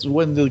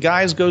the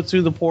guys go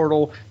through the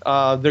portal,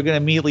 they're going to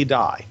immediately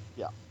die.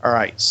 Yeah. All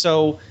right.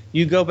 So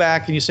you go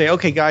back and you say,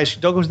 okay, guys,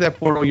 don't go to that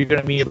portal. You're going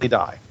to immediately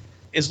die.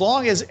 As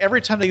long as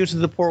every time they go to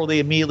the portal, they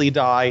immediately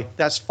die,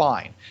 that's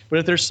fine. But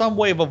if there's some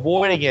way of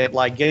avoiding it,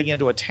 like getting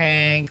into a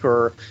tank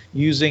or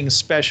using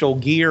special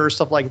gear or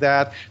stuff like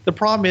that, the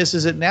problem is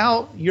that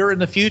now you're in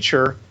the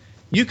future.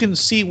 You can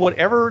see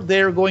whatever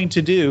they're going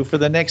to do for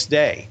the next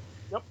day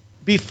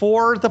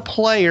before the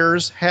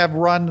players have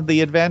run the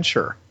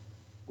adventure.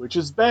 Which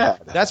is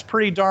bad. That's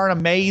pretty darn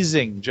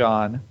amazing,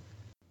 John.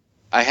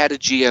 I had a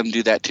GM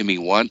do that to me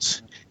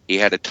once. He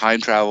had a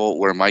time travel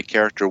where my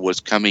character was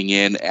coming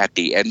in at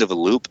the end of a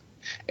loop,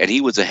 and he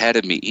was ahead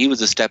of me. He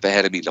was a step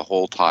ahead of me the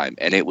whole time,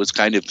 and it was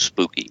kind of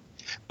spooky.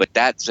 But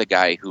that's a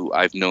guy who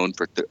I've known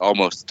for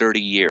almost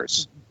 30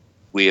 years.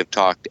 We have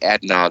talked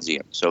ad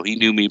nauseum, so he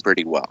knew me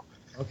pretty well.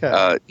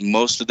 Okay.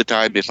 Most of the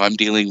time, if I'm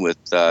dealing with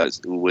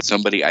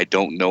somebody I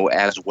don't know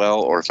as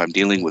well, or if I'm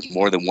dealing with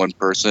more than one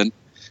person,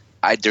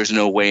 there's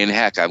no way in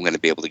heck I'm going to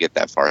be able to get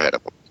that far ahead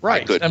of them.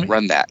 Right. I couldn't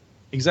run that.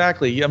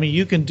 Exactly. I mean,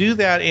 you can do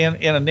that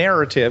in a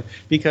narrative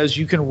because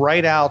you can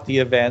write out the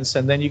events,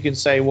 and then you can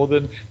say, well,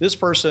 then this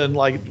person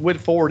went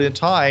forward in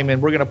time,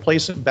 and we're going to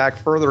place it back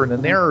further in the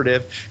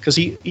narrative because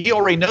he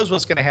already knows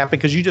what's going to happen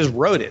because you just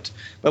wrote it.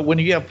 But when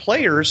you have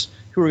players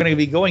who are going to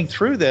be going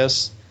through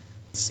this,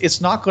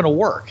 it's not going to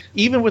work.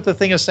 Even with the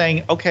thing of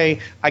saying, okay,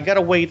 I got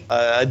to wait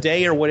a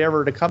day or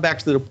whatever to come back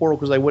to the portal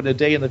because I went a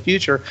day in the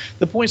future.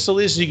 The point still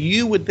is that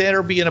you would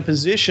then be in a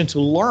position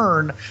to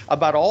learn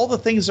about all the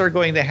things that are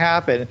going to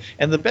happen.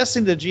 And the best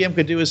thing the GM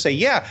could do is say,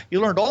 yeah, you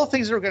learned all the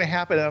things that are going to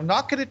happen, and I'm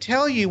not going to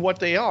tell you what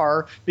they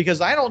are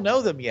because I don't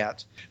know them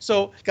yet.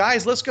 So,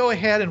 guys, let's go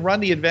ahead and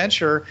run the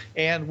adventure,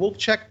 and we'll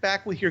check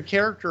back with your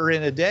character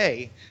in a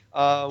day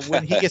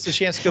when he gets a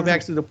chance to go back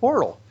to the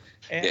portal.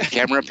 The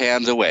camera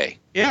pans away.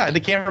 Yeah, and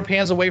the camera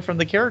pans away from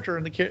the character,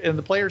 and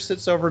the player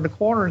sits over in the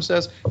corner and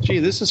says, gee,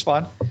 this is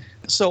fun.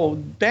 So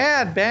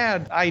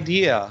bad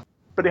idea.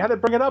 But he had to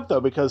bring it up, though,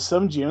 because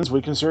some GMs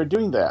would consider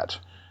doing that.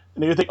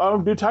 And you think, oh,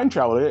 I'm going to do time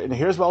travel, and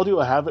here's what I'll do.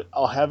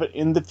 I'll have it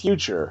in the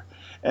future.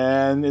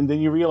 And then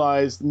you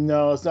realize,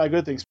 no, it's not a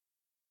good thing.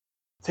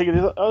 Take it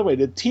the other way.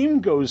 The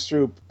team goes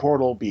through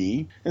Portal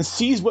B and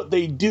sees what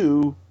they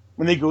do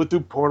when they go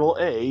through Portal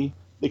A.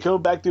 They come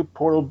back through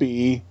Portal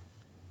B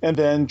and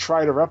then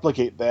try to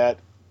replicate that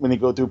when they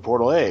go through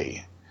Portal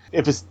A.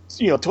 If it's,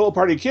 total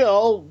party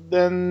kill,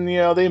 then,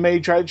 they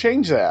may try to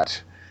change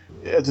that.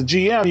 As a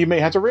GM, you may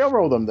have to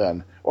railroad them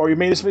then. Or you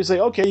may just say,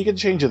 okay, you can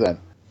change it then.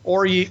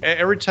 Or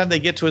every time they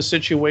get to a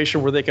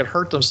situation where they could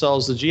hurt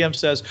themselves, the GM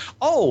says,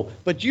 "Oh,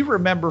 but you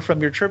remember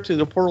from your trip to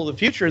the portal of the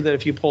future that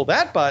if you pull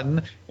that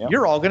button,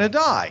 you're all going to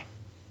die."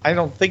 I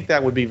don't think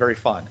that would be very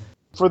fun.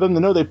 For them to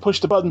know they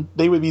pushed the button,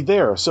 they would be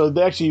there. So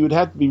you would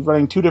have to be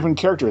running two different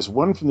characters,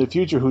 one from the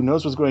future who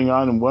knows what's going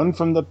on, and one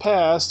from the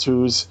past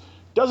who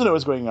doesn't know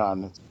what's going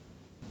on.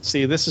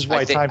 See, this is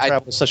why time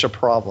travel is such a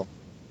problem.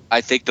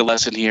 I think the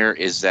lesson here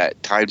is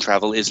that time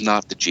travel is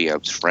not the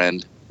GM's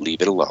friend.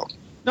 Leave it alone.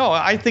 No,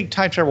 I think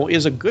time travel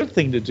is a good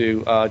thing to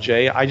do,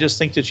 Jay. I just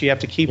think that you have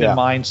to keep in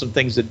mind some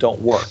things that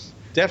don't work.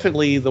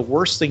 Definitely the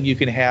worst thing you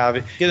can have,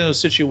 get in a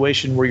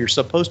situation where you're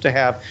supposed to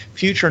have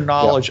future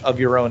knowledge of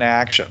your own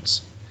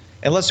actions.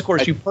 Unless, of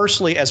course, you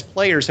personally, as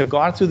players, have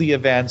gone through the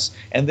events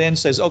and then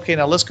says, okay,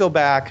 now let's go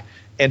back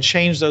and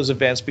change those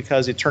events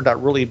because it turned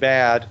out really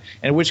bad,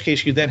 in which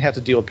case you then have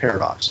to deal with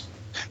paradox.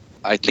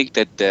 I think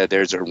that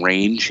there's a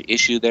range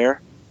issue there.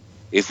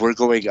 If we're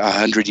going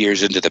 100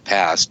 years into the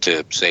past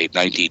to, say,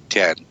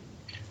 1910,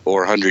 or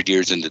 100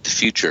 years into the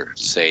future,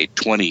 say,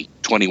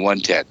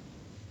 2110,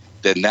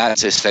 then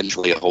that's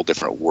essentially a whole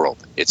different world.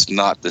 It's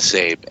not the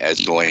same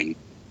as going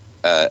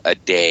a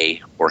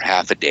day or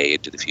half a day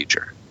into the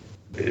future.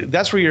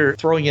 That's where you're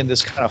throwing in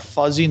this kind of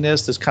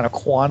fuzziness, this kind of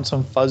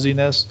quantum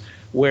fuzziness,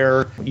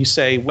 where you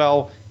say,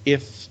 well,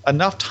 if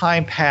enough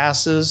time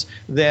passes,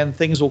 then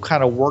things will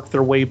kind of work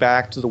their way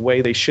back to the way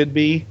they should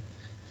be.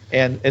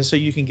 And so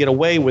you can get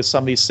away with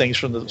some of these things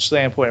from the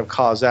standpoint of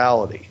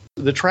causality.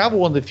 The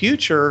travel in the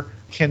future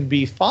can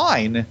be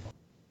fine.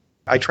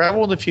 I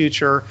travel in the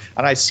future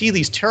and I see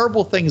these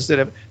terrible things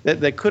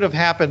that could have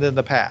happened in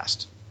the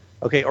past,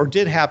 okay, or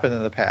did happen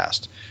in the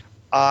past.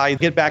 I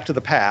get back to the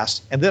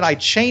past and then I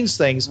change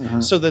things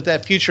so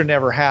that future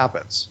never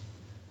happens.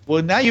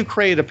 Well, now you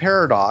create a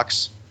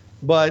paradox,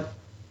 but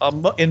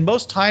in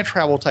most time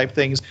travel type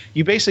things,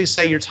 you basically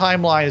say your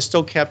timeline is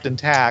still kept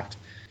intact,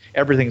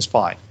 everything's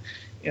fine.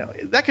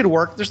 That could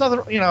work. There's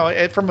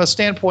nothing, from a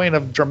standpoint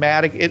of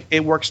dramatic,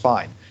 it works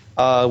fine.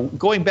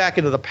 Going back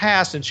into the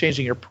past and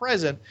changing your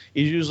present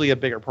is usually a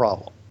bigger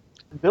problem.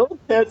 Bill and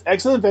Ted's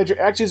Excellent Adventure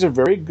actually is a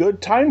very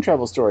good time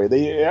travel story.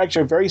 They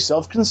actually are very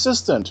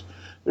self-consistent.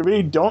 They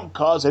really don't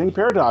cause any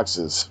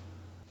paradoxes.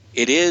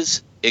 It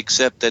is,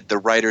 except that the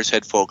writers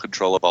had full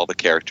control of all the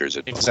characters.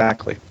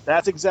 Exactly.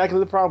 That's exactly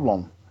the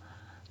problem.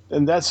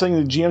 And that's something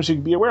the GM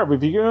should be aware of.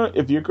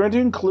 If you're going to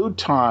include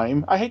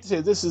time, I hate to say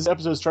it, this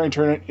episode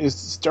is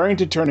starting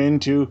to turn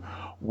into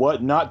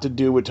what not to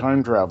do with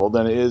time travel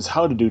than it is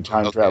how to do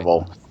time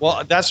travel.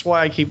 Well, that's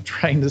why I keep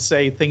trying to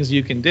say things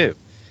you can do.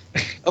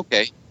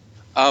 Okay.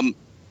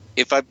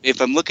 If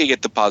I'm looking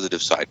at the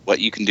positive side, what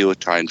you can do with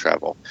time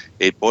travel,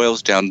 it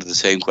boils down to the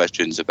same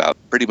questions about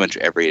pretty much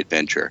every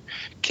adventure.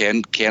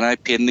 Can I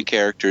pin the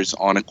characters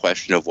on a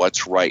question of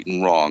what's right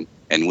and wrong,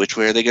 and which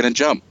way are they going to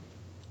jump?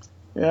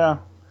 Yeah.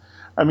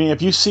 I mean,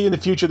 if you see in the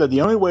future that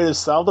the only way to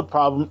solve the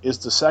problem is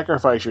to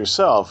sacrifice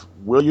yourself,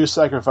 will you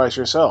sacrifice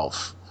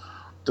yourself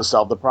to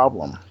solve the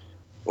problem?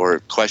 Or a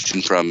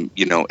question from,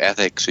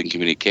 ethics and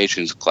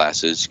communications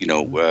classes,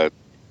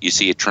 you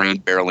see a train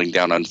barreling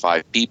down on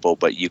 5 people,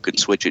 but you can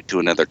switch it to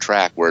another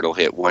track where it'll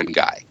hit one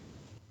guy.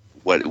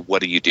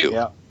 What do you do?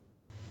 Yeah.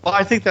 Well,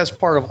 I think that's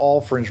part of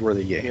all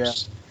Fringeworthy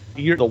games.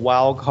 Yeah. You're the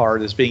wild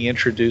card is being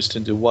introduced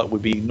into what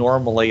would be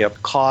normally a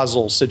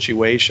causal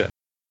situation.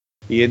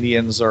 The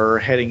Indians are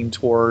heading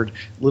toward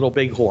Little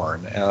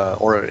Bighorn,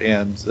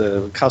 and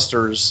the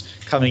Custer's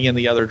coming in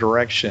the other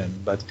direction.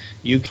 But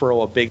you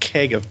throw a big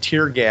keg of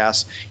tear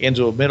gas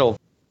into the middle,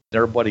 and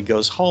everybody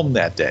goes home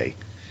that day.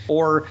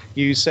 Or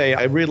you say,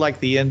 I really like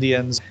the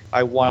Indians.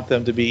 I want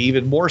them to be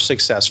even more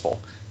successful.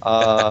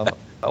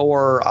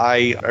 Or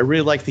I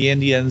really like the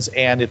Indians,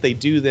 and if they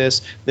do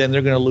this, then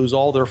they're going to lose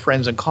all their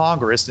friends in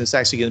Congress, and it's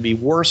actually going to be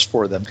worse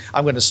for them.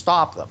 I'm going to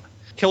stop them.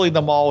 Killing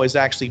them all is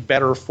actually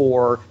better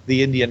for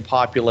the Indian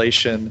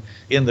population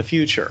in the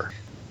future.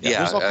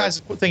 There's all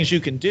kinds of things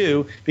you can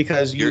do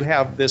because you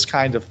have this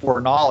kind of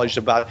foreknowledge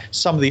about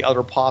some of the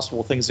other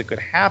possible things that could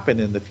happen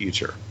in the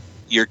future.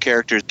 Your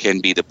character can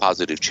be the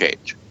positive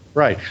change.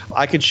 Right.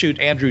 I could shoot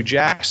Andrew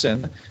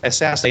Jackson,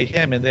 assassinate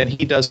him, and then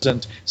he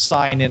doesn't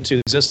sign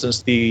into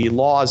existence the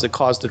laws that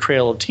caused the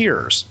Trail of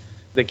Tears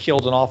that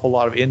killed an awful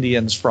lot of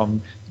Indians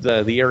from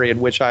the area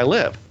in which I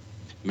live.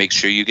 Make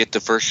sure you get the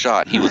first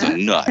shot. He was a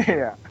nut.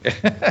 Yeah.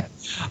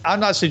 I'm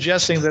not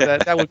suggesting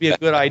that would be a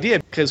good idea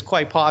because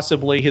quite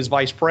possibly his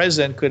vice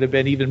president could have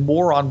been even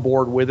more on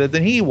board with it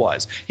than he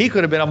was. He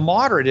could have been a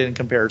moderate in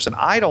comparison.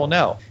 I don't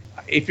know.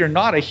 If you're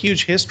not a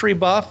huge history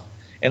buff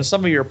and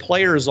some of your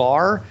players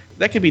are,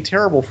 that could be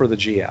terrible for the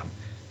GM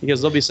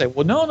because they'll be saying,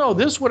 well, no,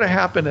 this would have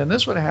happened and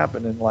this would have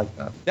happened and like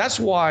that. That's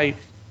why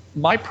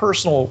my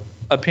personal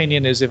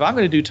opinion is if I'm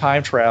going to do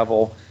time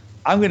travel,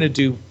 I'm going to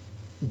do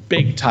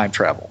big time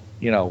travel.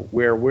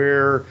 Where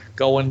we're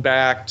going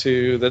back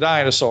to the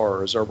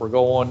dinosaurs or we're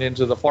going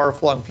into the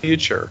far-flung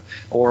future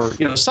or,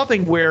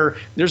 something where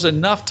there's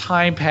enough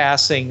time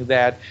passing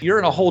that you're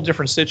in a whole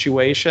different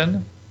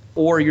situation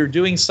or you're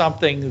doing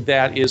something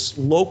that is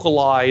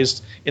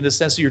localized in the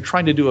sense that you're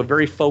trying to do a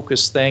very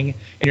focused thing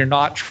and you're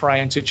not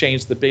trying to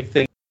change the big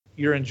thing.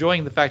 You're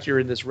enjoying the fact you're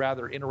in this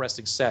rather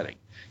interesting setting.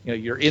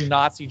 You're in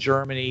Nazi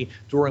Germany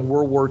during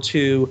World War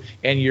II,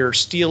 and you're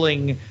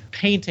stealing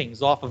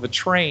paintings off of a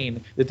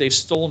train that they've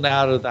stolen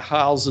out of the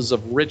houses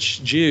of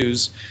rich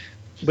Jews.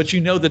 But you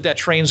know that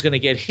train's going to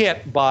get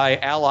hit by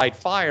Allied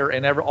fire,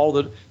 and all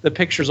the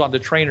pictures on the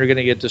train are going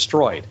to get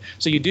destroyed.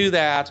 So you do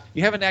that.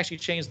 You haven't actually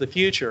changed the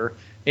future,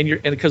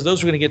 and because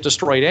those are going to get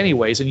destroyed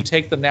anyways, and you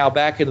take them now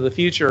back into the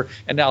future,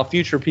 and now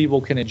future people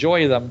can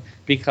enjoy them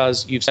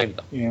because you've saved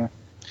them. Yeah.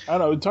 I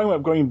don't know, talking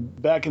about going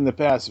back in the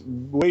past,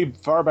 way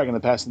far back in the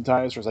past in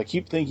dinosaurs, I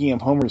keep thinking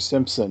of Homer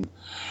Simpson.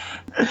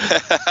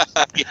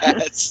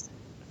 Yes.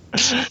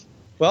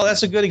 Well,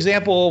 that's a good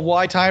example of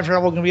why time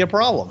travel can be a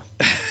problem.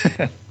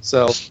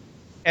 So,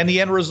 and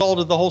the end result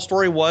of the whole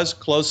story was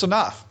close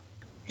enough.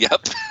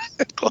 Yep.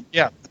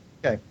 Yeah.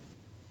 Okay.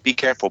 Be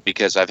careful,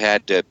 because I've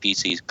had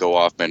PCs go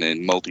off in a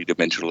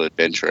multi-dimensional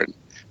adventure and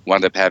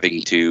wound up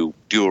having to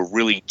do a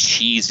really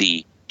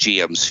cheesy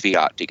GM's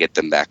Fiat to get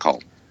them back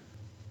home.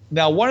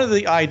 Now, one of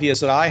the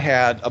ideas that I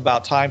had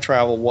about time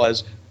travel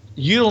was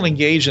you don't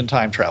engage in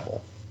time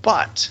travel,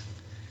 but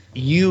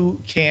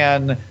you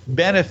can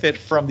benefit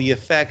from the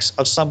effects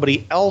of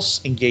somebody else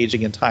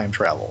engaging in time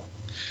travel.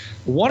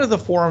 One of the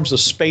forms of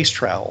space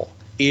travel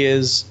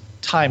is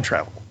time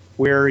travel,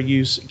 where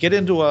you get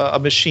into a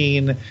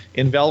machine,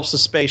 envelops a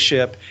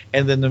spaceship,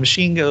 and then the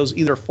machine goes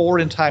either forward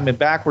in time and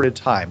backward in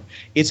time.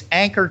 It's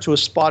anchored to a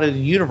spot in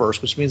the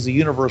universe, which means the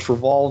universe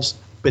revolves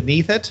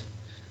beneath it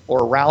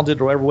or around it,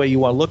 or whatever way you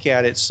want to look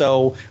at it.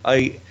 So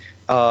a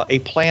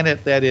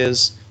planet that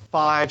is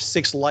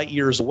 5-6 light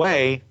years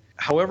away,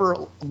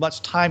 however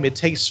much time it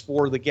takes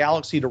for the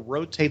galaxy to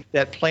rotate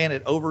that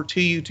planet over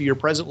to you, to your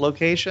present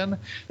location,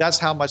 that's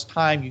how much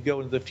time you go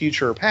into the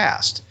future or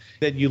past.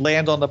 Then you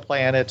land on the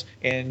planet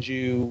and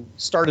you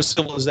start a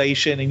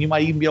civilization, and you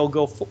might even be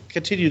able to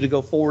continue to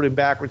go forward and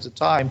backwards in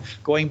time,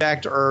 going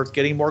back to Earth,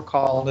 getting more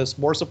colonists,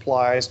 more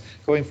supplies,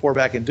 going forward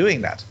back and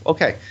doing that.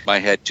 Okay. My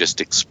head just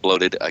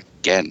exploded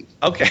again.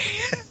 Okay.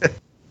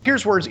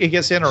 Here's where it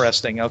gets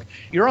interesting. Okay.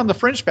 You're on the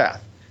fringe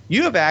path.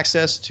 You have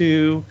access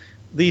to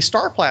the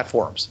star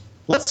platforms.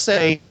 Let's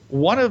say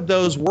one of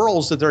those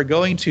worlds that they're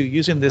going to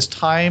using this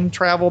time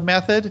travel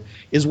method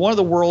is one of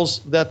the worlds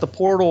that the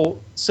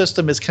portal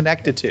system is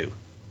connected to.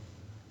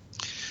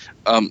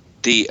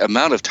 The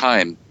amount of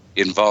time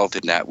involved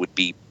in that would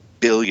be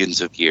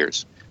billions of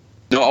years.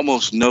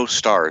 Almost no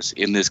stars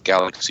in this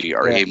galaxy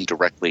are aimed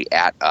directly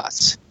at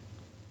us.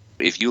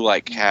 If you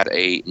had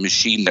a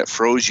machine that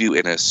froze you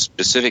in a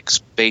specific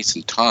space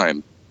and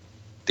time,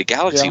 the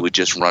galaxy would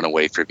just run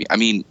away from you. I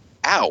mean,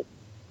 ow.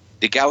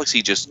 The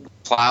galaxy just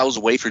plows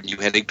away from you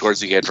heading towards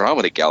the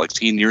Andromeda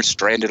Galaxy, and you're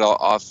stranded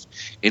off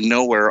in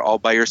nowhere all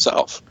by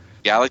yourself.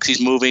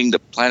 Galaxy's moving, the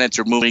planets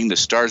are moving, the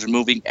stars are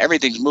moving,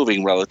 everything's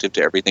moving relative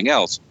to everything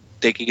else.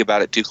 Thinking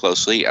about it too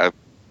closely, I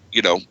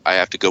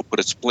have to go put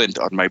a splint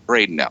on my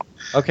brain now.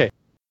 Okay.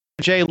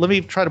 Jay, let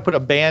me try to put a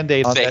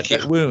Band-Aid on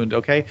that wound,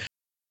 okay?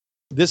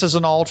 This is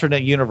an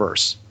alternate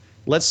universe.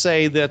 Let's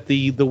say that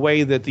the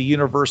way that the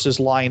universe is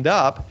lined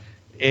up,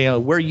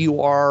 where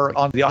you are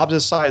on the opposite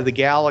side of the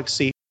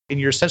galaxy, and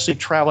you're essentially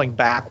traveling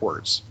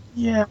backwards.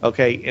 Yeah.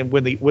 Okay. And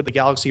when the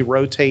galaxy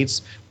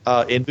rotates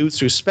and moves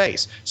through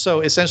space.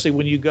 So essentially,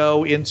 when you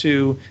go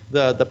into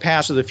the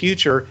past or the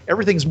future,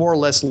 everything's more or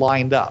less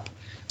lined up.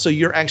 So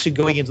you're actually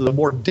going into the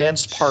more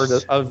dense part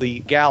of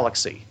the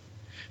galaxy.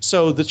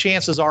 So the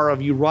chances are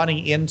of you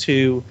running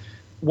into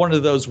one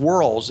of those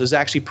worlds is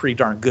actually pretty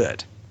darn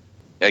good.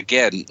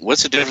 Again,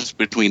 what's the difference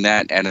between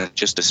that and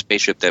just a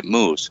spaceship that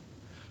moves?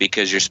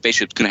 Because your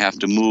spaceship's going to have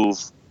to move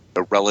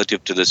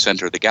relative to the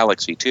center of the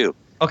galaxy, too.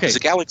 Okay. Because the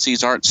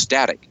galaxies aren't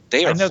static.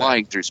 They are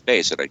flying through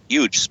space at a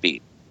huge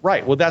speed.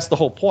 Right. Well, that's the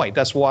whole point.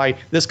 That's why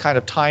this kind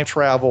of time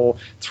travel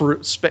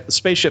through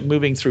spaceship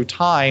moving through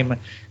time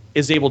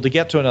is able to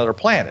get to another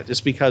planet. It's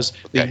because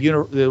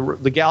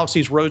the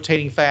galaxy's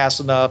rotating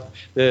fast enough,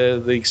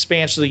 the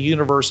expansion of the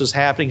universe is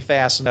happening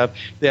fast enough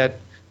that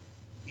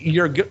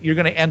you're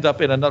going to end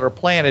up in another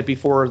planet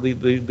before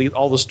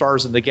all the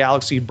stars in the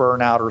galaxy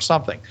burn out or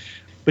something.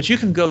 But you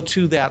can go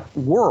to that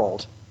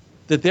world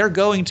that they're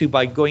going to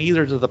by going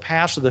either to the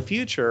past or the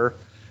future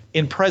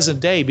in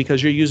present day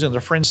because you're using the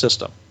fringe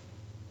system.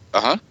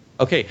 Uh-huh.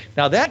 Okay,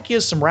 now that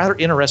gives some rather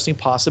interesting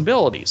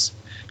possibilities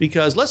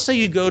because let's say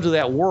you go to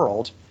that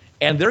world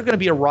and they're going to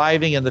be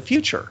arriving in the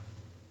future.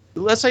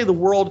 Let's say the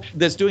world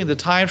that's doing the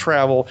time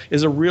travel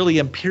is a really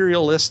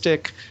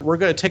imperialistic, we're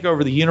going to take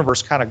over the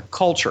universe kind of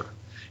culture.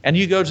 And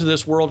you go to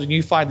this world and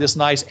you find this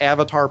nice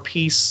avatar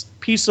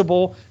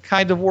peaceable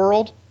kind of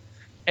world.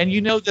 And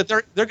you know that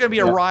they're going to be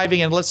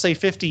arriving in, let's say,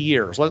 50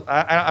 years.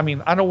 I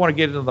mean, I don't want to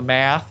get into the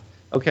math,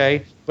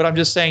 okay? But I'm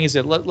just saying is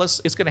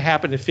that it's going to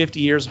happen in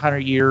 50 years, 100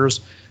 years,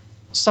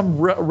 some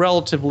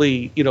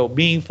relatively,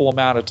 meaningful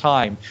amount of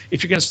time.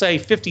 If you're going to say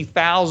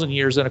 50,000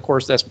 years, then, of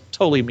course, that's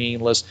totally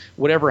meaningless.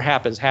 Whatever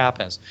happens,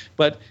 happens.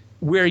 But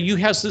where you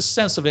have this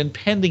sense of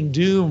impending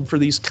doom for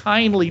these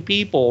kindly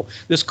people,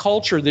 this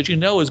culture that you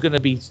know is going to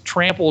be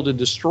trampled and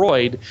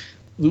destroyed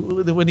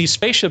when these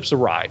spaceships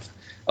arrive.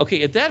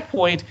 Okay, at that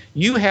point,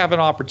 you have an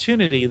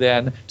opportunity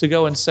then to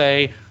go and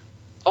say,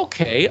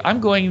 okay, I'm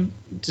going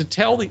to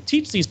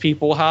teach these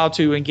people how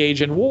to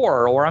engage in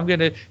war, or I'm going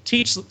to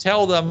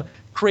tell them,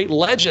 create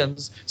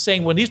legends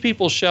saying when these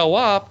people show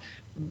up,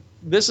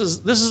 this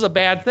is a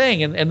bad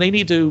thing, and they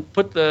need to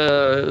put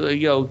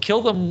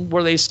kill them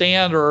where they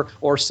stand,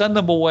 or send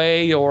them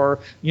away, or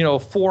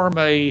form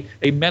a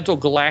mental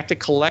galactic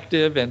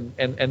collective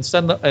and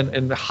send them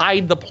and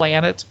hide the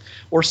planet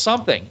or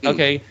something.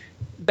 Okay,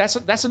 that's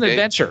an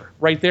adventure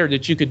right there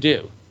that you could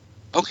do.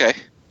 Okay.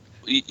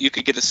 You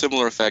could get a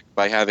similar effect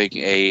by having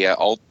a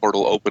alt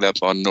portal open up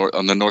on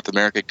the North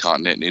American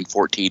continent in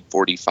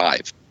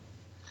 1445.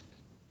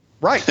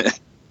 Right.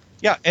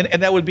 Yeah,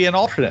 and that would be an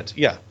alternate.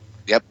 Yeah.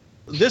 Yep.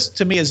 This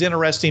to me is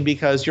interesting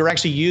because you're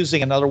actually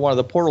using another one of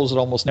the portals that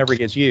almost never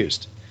gets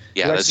used.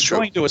 Yeah, you're that's true.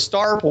 Going to a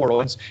star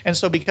portal, and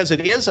so because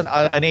it is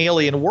an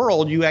alien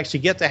world, you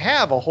actually get to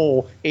have a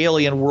whole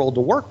alien world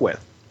to work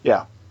with.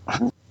 Yeah.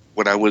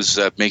 When I was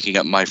making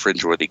up my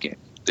Fringeworthy game,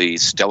 the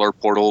Stellar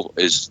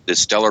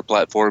Stellar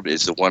platform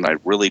is the one I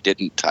really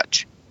didn't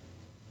touch.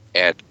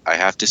 And I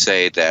have to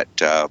say that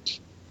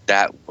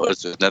that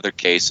was another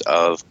case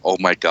of, oh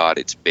my God,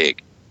 it's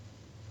big.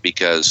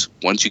 Because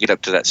once you get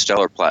up to that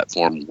Stellar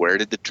platform, where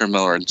did the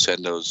Tremellorans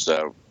send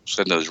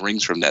those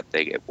rings from that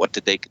thing? What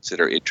did they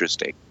consider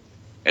interesting?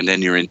 And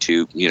then you're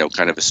into,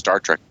 kind of a Star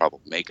Trek problem.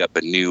 Make up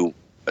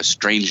a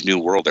strange new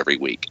world every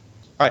week.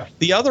 All right.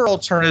 The other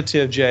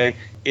alternative, Jay,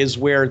 is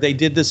where they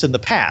did this in the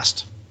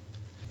past.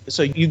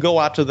 So you go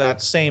out to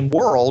that same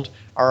world,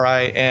 all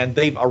right, and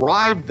they've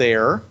arrived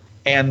there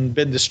and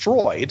been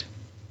destroyed.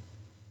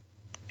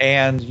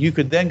 And you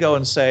could then go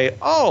and say,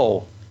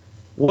 oh,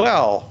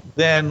 well,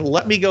 then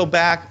let me go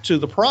back to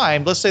the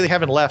Prime. Let's say they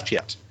haven't left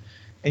yet.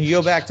 And you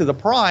go back to the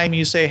Prime and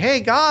you say, hey,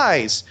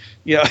 guys,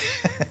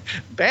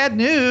 bad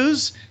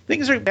news.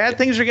 Bad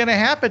things are going to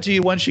happen to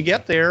you once you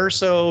get there.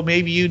 So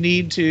maybe you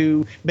need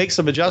to make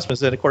some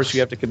adjustments. And, of course, you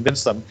have to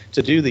convince them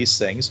to do these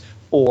things.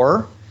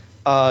 Or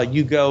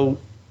you go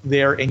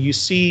there and you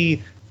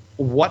see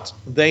what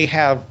they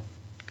have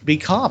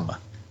become.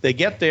 They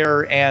get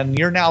there and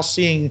you're now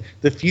seeing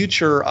the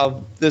future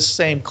of this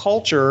same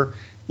culture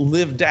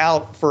lived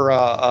out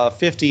for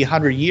 50,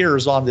 100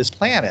 years on this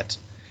planet.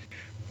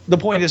 The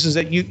point is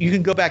that you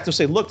can go back to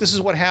say, look, this is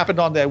what happened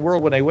on that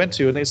world when I went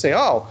to, and they say,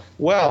 oh,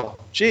 well,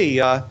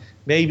 gee,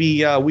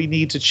 maybe we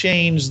need to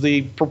change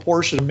the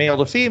proportion of male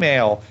to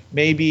female.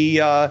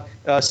 Maybe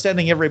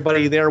sending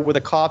everybody there with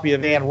a copy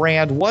of Ayn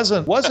Rand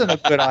wasn't a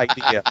good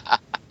idea.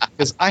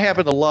 Because I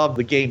happen to love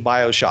the game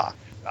BioShock.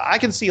 I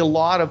can see a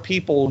lot of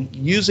people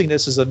using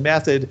this as a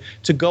method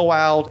to go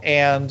out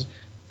and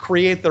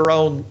create their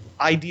own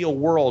ideal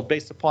world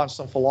based upon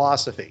some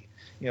philosophy.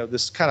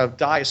 This kind of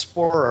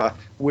diaspora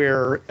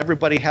where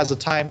everybody has a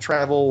time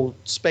travel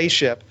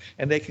spaceship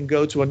and they can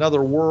go to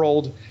another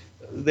world.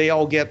 They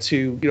all get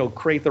to,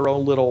 create their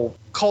own little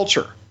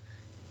culture.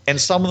 And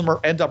some of them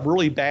end up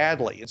really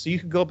badly. And so you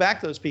can go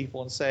back to those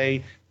people and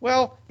say,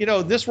 well,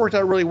 this worked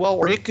out really well,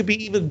 or it could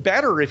be even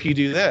better if you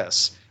do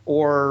this.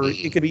 Or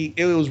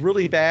it was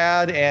really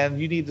bad and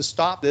you need to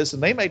stop this.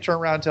 And they may turn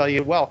around and tell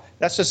you, well,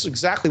 that's just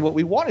exactly what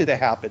we wanted to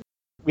happen.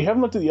 We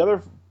haven't looked at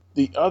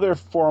the other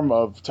form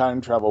of time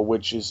travel,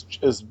 which is,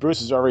 as Bruce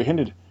has already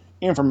hinted,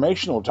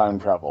 informational time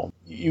travel.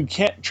 You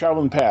can't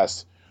travel in the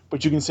past,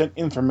 but you can send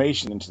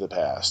information into the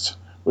past,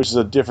 which is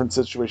a different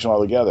situation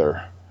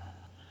altogether.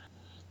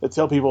 They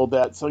tell people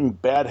that something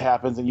bad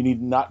happens and you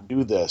need not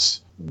do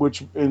this,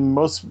 which in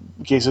most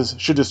cases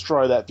should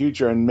destroy that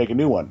future and make a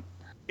new one.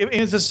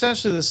 It's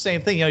essentially the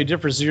same thing. The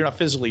difference is you're not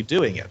physically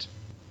doing it.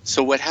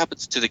 So what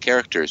happens to the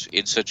characters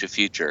in such a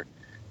future?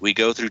 We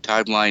go through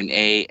timeline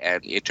A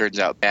and it turns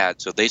out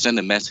bad. So they send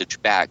a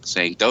message back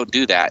saying, don't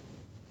do that.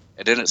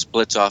 And then it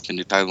splits off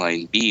into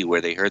timeline B where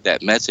they heard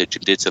that message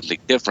and did something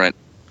different.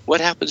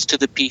 What happens to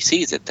the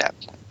PCs at that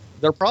point?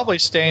 They're probably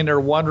staying there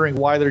wondering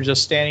why they're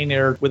just standing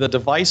there with a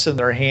device in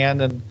their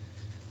hand and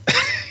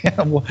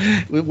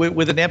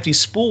with an empty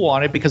spool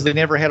on it because they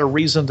never had a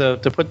reason to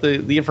put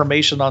the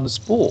information on the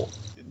spool.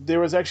 There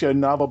was actually a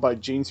novel by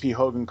James P.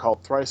 Hogan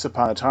called Thrice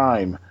Upon a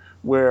Time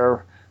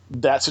where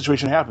that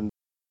situation happened.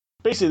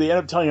 Basically, they end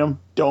up telling them,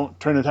 don't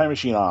turn the time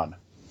machine on.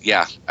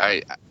 Yeah,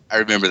 I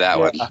remember that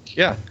one.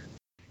 Yeah.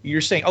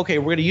 You're saying, okay,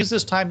 we're going to use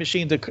this time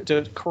machine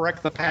to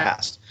correct the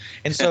past.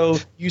 And so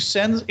you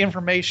send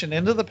information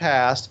into the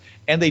past,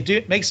 and they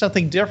do make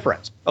something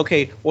different.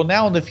 Okay, well,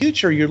 now in the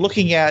future, you're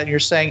looking at it and you're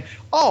saying,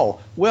 oh,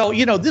 well,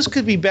 this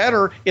could be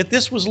better if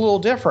this was a little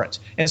different.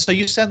 And so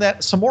you send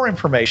that some more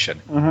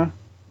information. Mm-hmm.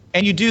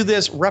 And you do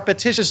this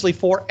repetitiously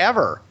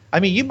forever. I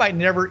mean, you might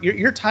never,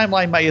 your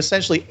timeline might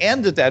essentially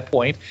end at that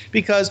point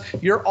because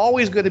you're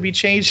always going to be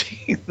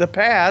changing the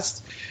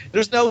past.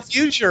 There's no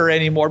future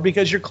anymore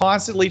because you're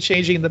constantly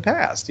changing the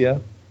past. Yeah.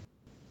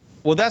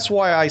 Well, that's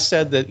why I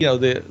said that,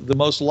 the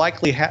most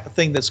likely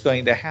thing that's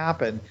going to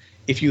happen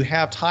if you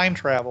have time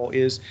travel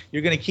is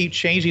you're going to keep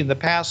changing the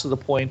past to the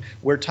point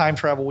where time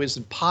travel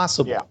isn't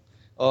possible. Yeah.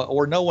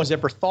 Or no one's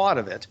ever thought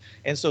of it.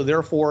 And so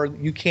therefore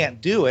you can't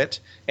do it.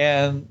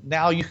 And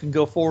now you can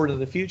go forward in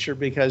the future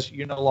because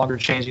you're no longer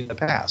changing the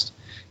past.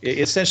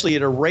 Essentially,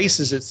 it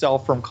erases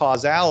itself from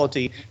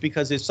causality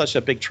because it's such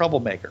a big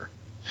troublemaker.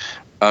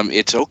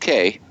 It's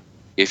okay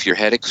if your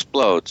head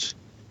explodes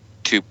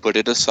to put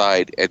it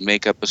aside and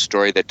make up a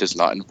story that does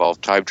not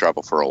involve time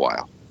travel for a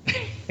while.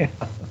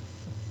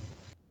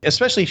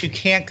 Especially if you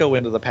can't go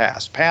into the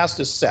past. Past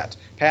is set.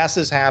 Past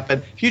has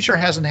happened. Future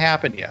hasn't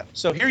happened yet.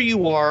 So here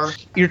you are.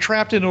 You're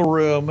trapped in a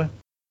room.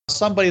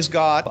 Somebody's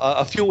got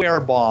a fuel air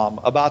bomb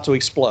about to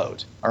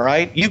explode. All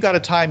right? You've got a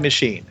time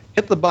machine.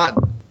 Hit the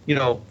button.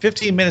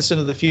 15 minutes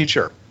into the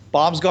future.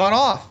 Bomb's gone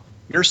off.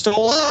 You're still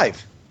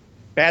alive.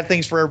 Bad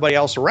things for everybody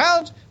else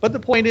around. But the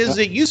point is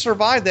that you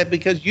survived that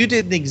because you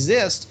didn't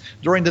exist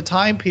during the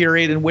time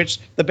period in which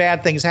the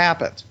bad things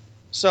happened.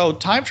 So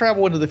time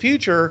travel into the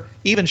future,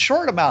 even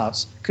short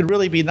amounts, could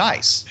really be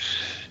nice.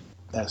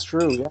 That's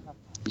true, yeah.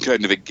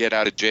 Kind of a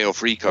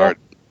get-out-of-jail-free card.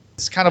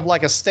 It's kind of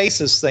like a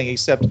stasis thing,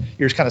 except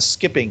you're kind of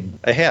skipping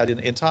ahead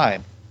in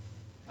time.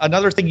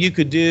 Another thing you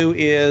could do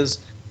is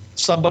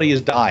somebody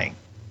is dying.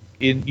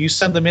 You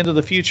send them into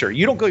the future.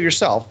 You don't go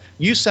yourself.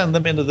 You send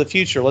them into the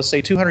future, let's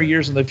say 200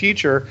 years in the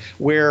future,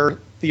 where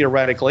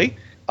theoretically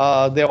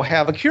they'll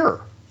have a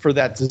cure for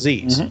that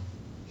disease. Mm-hmm.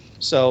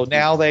 So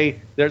now they've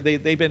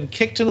been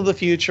kicked into the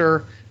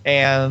future,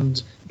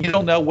 and you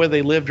don't know whether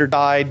they lived or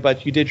died,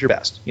 but you did your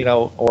best,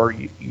 or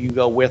you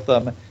go with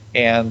them,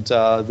 and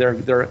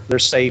they're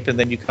safe, and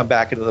then you come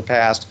back into the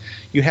past.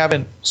 You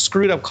haven't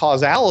screwed up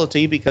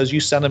causality because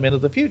you sent them into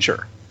the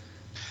future.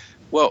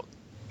 Well,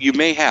 you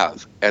may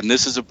have, and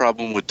this is a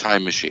problem with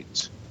time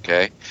machines.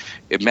 Okay,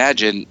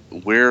 imagine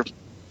we're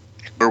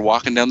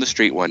walking down the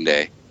street one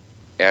day,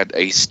 and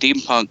a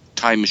steampunk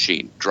time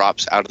machine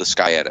drops out of the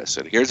sky at us.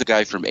 And here's a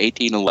guy from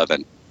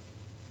 1811,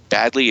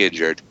 badly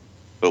injured,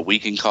 but we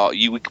can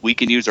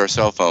use our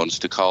cell phones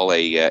to call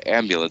a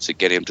ambulance and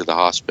get him to the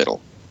hospital.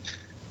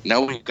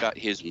 Now we've got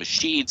his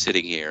machine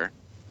sitting here,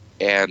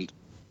 and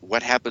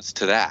what happens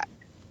to that?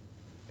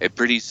 And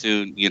pretty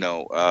soon,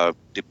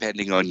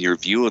 depending on your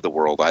view of the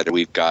world, either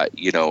we've got,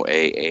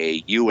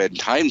 a UN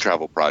time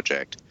travel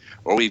project,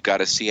 or we've got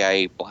a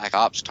CIA Black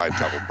Ops time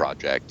travel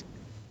project.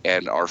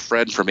 And our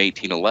friend from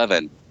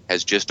 1811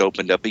 has just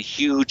opened up a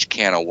huge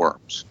can of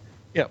worms.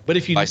 Yeah, but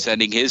if you by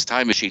sending his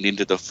time machine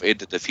into the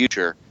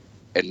future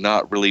and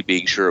not really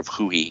being sure of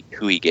who he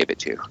gave it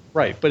to.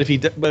 Right, but if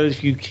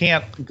you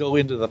can't go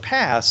into the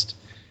past,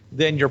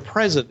 then your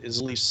present is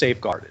at least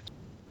safeguarded.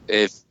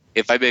 If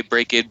I may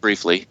break in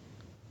briefly,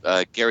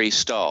 Gary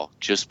Stahl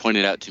just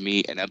pointed out to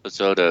me an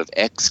episode of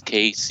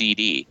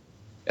XKCD,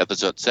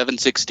 episode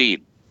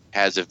 716,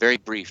 has a very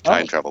brief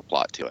time travel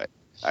plot to it.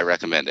 I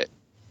recommend it.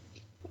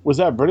 Was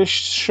that a British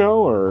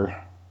show or?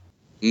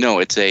 No,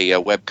 it's a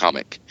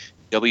webcomic.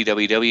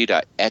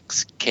 www.xkcd.com.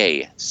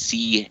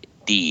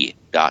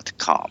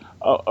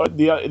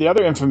 The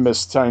other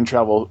infamous time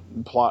travel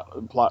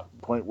plot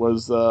point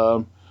was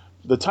the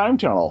time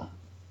tunnel.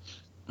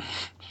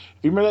 If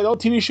you remember that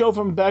old TV show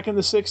from back in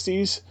the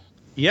 60s?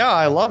 Yeah,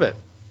 I love it.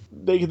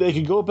 They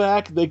could go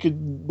back. They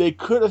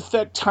could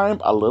affect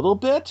time a little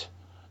bit.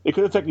 They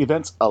could affect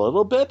events a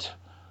little bit.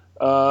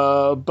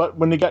 But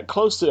when they got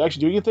close to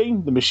actually doing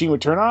anything, the machine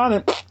would turn on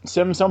and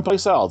send them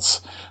someplace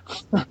else.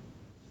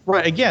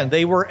 Right. Again,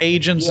 they were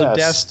agents of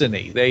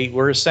destiny. They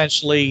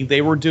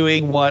were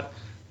doing what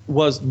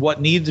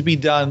needed to be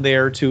done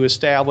there to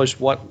establish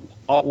what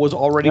was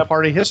already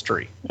part of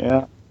history.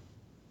 Yeah.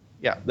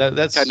 Yeah.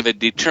 That's kind of a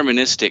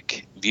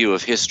deterministic view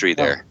of history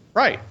there.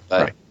 Right.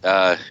 But,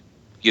 a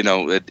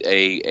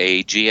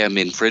GM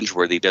in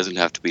Fringeworthy doesn't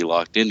have to be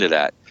locked into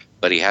that.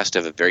 But he has to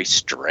have a very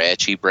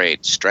stretchy brain.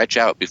 Stretch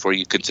out before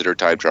you consider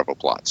time travel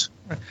plots.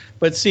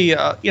 But see,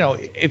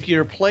 if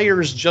your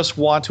players just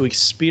want to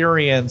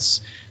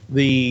experience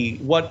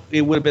what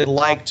it would have been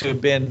like to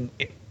have been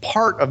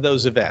part of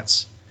those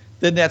events,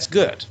 then that's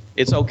good.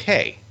 It's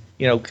okay,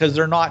 because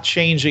they're not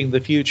changing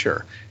the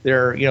future.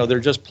 They're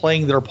just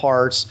playing their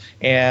parts.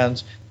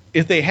 And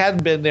if they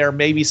hadn't been there,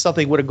 maybe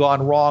something would have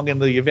gone wrong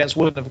and the events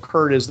wouldn't have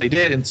occurred as they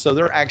did. And so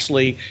they're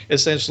actually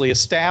essentially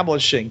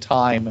establishing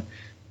time.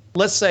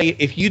 Let's say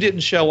if you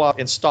didn't show up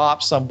and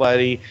stop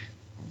somebody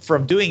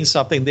from doing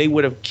something, they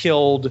would have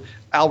killed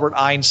Albert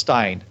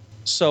Einstein.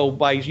 So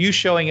by you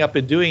showing up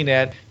and doing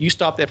that, you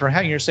stop that from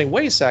happening. You're saying,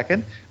 wait a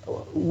second,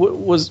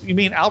 you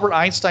mean Albert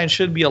Einstein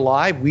shouldn't be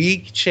alive?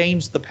 We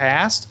changed the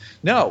past?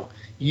 No,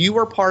 you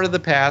were part of the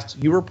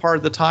past. You were part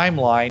of the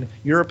timeline.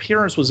 Your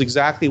appearance was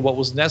exactly what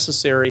was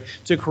necessary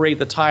to create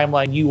the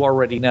timeline you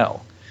already know.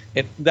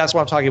 And that's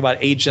what I'm talking about,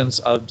 agents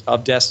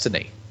of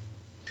destiny.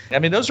 I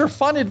mean, those are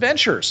fun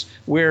adventures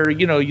where, the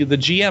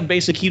GM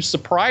basically keeps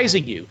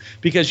surprising you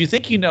because you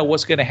think you know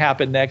what's going to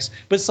happen next,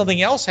 but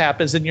something else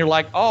happens and you're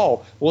like,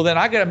 oh, well, then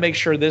I got to make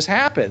sure this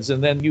happens.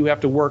 And then you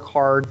have to work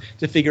hard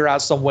to figure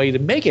out some way to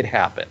make it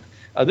happen.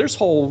 There's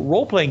whole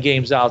role-playing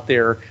games out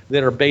there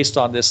that are based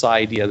on this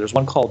idea. There's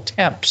one called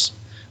Temps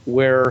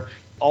where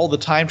all the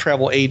time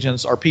travel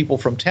agents are people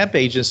from temp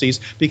agencies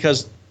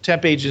because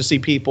temp agency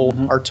people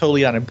are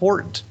totally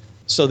unimportant.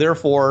 So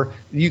therefore,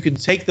 you can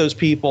take those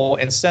people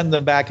and send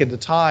them back into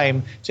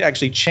time to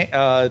actually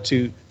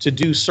to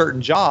do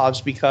certain jobs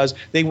because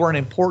they weren't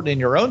important in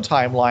your own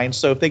timeline.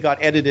 So if they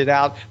got edited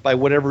out by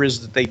whatever it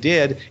is that they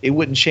did, it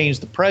wouldn't change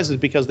the present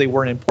because they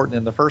weren't important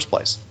in the first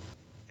place.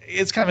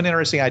 It's kind of an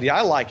interesting idea.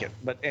 I like it,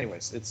 but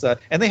anyways, it's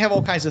and they have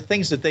all kinds of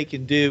things that they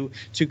can do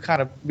to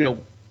kind of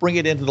bring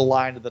it into the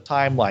line of the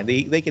timeline.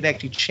 They can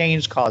actually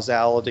change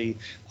causality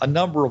a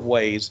number of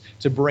ways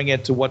to bring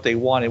it to what they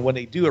want. And when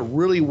they do it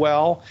really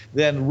well,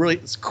 then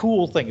really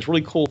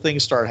really cool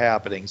things start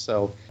happening.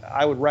 So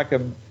I would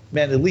recommend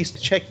at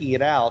least checking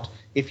it out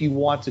if you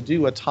want to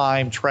do a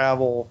time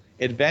travel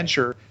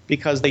adventure,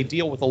 because they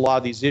deal with a lot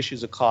of these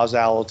issues of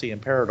causality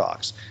and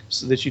paradox,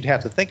 so that you'd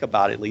have to think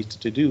about it, at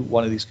least to do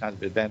one of these kinds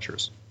of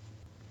adventures.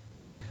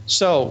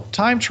 So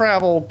time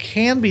travel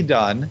can be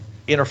done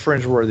in a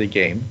fringe-worthy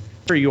game.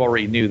 Sure, you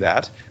already knew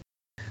that.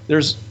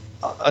 There's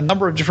a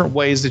number of different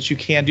ways that you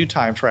can do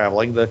time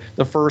traveling.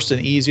 The first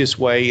and easiest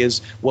way is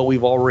what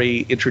we've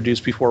already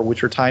introduced before,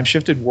 which are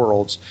time-shifted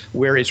worlds,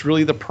 where it's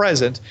really the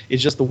present.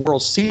 It's just the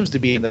world seems to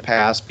be in the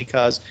past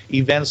because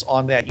events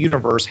on that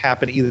universe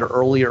happen either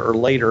earlier or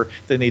later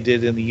than they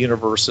did in the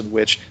universe in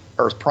which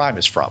Earth Prime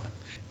is from.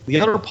 The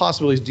other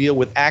possibilities deal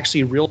with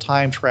actually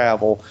real-time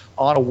travel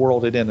on a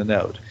world and in a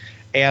node.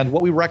 And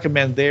what we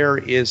recommend there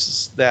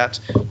is that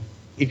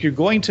if you're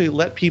going to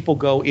let people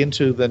go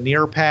into the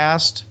near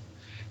past,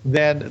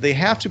 then they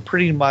have to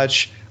pretty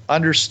much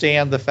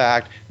understand the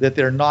fact that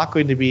they're not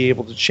going to be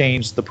able to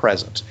change the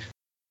present.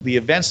 The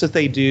events that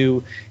they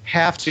do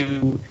have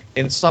to,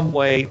 in some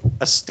way,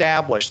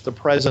 establish the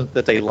present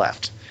that they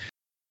left.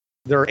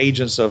 They're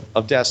agents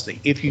of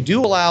destiny. If you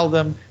do allow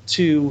them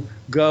to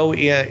go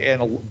in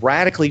and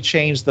radically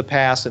change the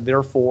past and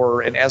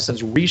therefore, in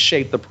essence,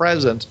 reshape the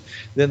present,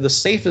 then the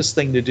safest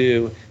thing to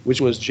do,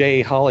 which was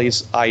Jay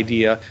Hawley's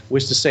idea,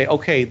 was to say,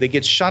 okay, they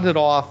get shunted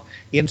off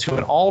into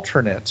an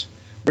alternate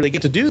where they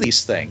get to do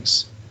these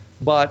things,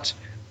 but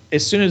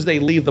as soon as they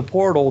leave the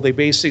portal, they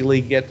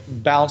basically get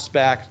bounced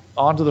back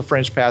onto the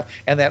fringe path,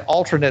 and that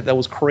alternate that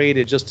was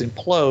created just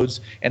implodes,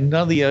 and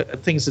none of the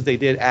things that they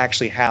did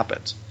actually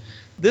happened.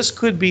 This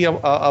could be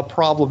a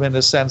problem in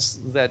the sense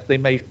that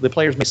the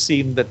players may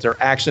seem that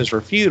their actions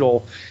are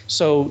futile.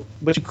 So,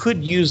 but you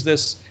could use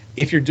this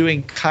if you're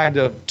doing kind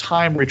of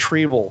time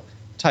retrieval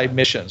type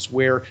missions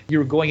where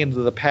you're going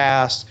into the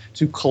past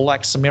to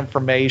collect some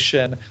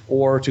information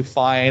or to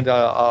find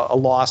a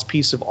lost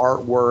piece of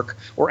artwork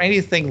or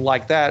anything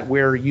like that,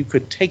 where you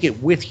could take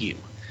it with you.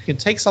 You can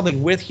take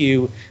something with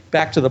you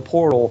back to the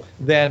portal,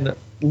 then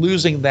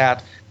losing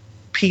that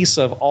piece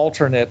of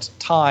alternate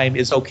time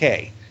is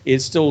okay. It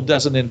still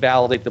doesn't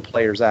invalidate the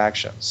player's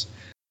actions.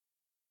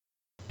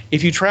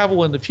 If you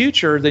travel in the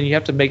future, then you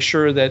have to make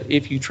sure that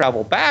if you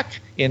travel back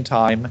in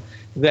time,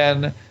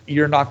 then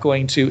you're not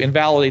going to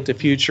invalidate the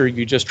future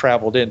you just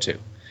traveled into.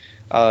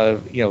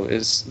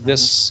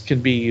 This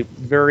can be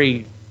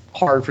very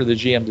hard for the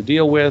GM to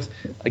deal with.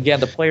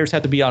 Again, the players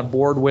have to be on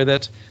board with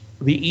it.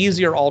 The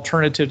easier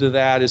alternative to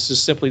that is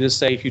just simply to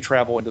say, if you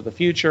travel into the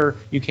future,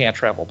 you can't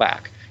travel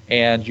back.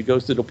 And you go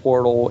through the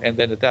portal, and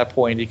then at that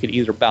point, it could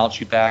either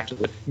bounce you back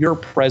to you're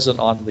present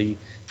on the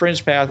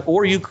fringe path,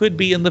 or you could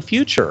be in the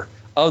future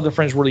of the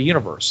fringe-worthy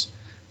universe.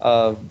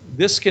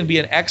 This can be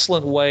an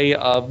excellent way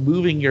of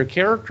moving your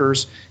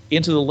characters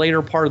into the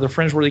later part of the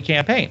fringe-worthy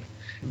campaign,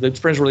 the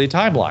fringe-worthy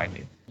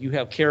timeline. You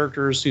have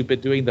characters who've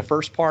been doing the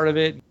first part of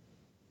it.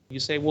 You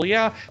say, well,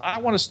 yeah, I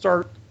want to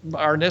start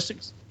our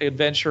next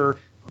adventure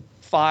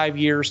 5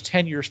 years,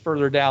 10 years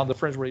further down the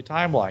fringe-worthy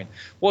timeline.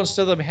 Well,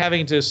 instead of them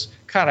having to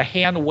kind of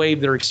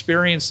hand-wave their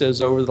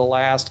experiences over the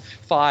last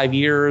 5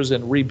 years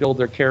and rebuild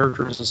their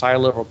characters as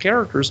high-level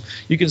characters,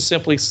 you can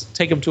simply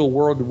take them to a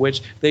world in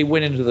which they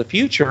went into the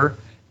future,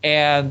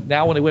 and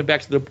now when they went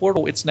back to the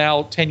portal, it's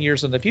now 10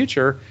 years in the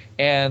future,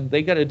 and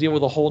they got to deal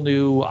with a whole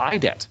new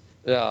IDET.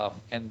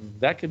 And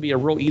that could be a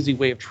real easy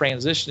way of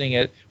transitioning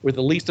it with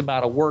the least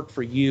amount of work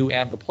for you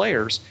and the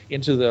players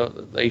into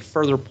a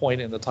further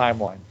point in the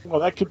timeline. Well,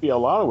 that could be a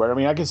lot of work. I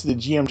mean, I can see the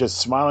GM just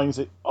smiling and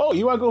say, "Oh,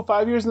 you want to go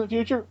 5 years in the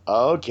future?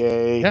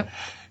 Okay." Yeah.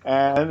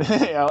 And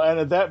and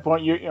at that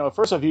point,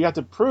 first off, you have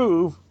to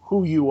prove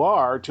who you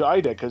are to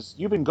IDA, because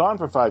you've been gone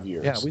for 5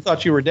 years. Yeah, we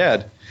thought you were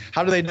dead.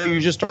 How do they know you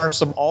just are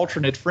some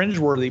alternate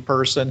fringe-worthy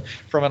person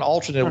from an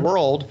alternate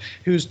world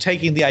who's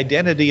taking the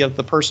identity of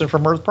the person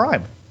from Earth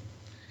Prime?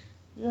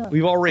 Yeah.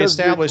 We've already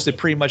established that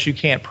pretty much you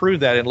can't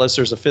prove that unless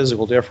there's a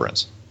physical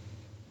difference.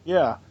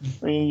 Yeah,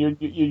 I mean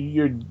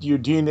your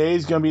DNA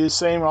is going to be the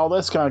same, all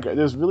this kind of.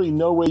 There's really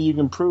no way you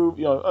can prove.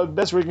 The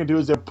best way you can do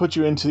is to put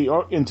you into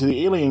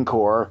the alien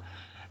core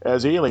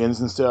as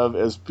aliens instead of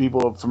as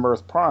people from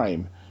Earth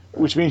Prime,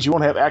 which means you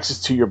won't have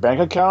access to your bank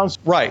accounts.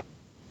 Right.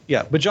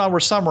 Yeah, but John, we're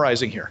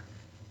summarizing here.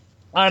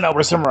 I know,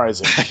 we're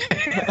summarizing.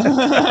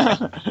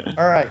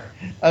 All right.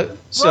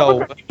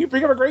 So you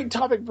bring up a great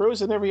topic,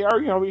 Bruce, and there we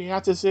are. We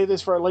have to say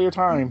this for a later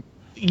time.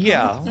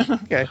 Yeah.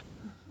 Okay.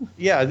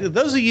 Yeah,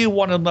 those of you who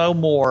want to know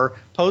more,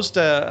 post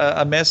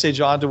a message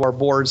onto our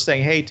board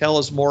saying, hey, tell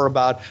us more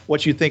about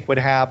what you think would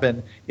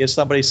happen if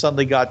somebody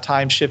suddenly got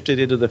time shifted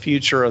into the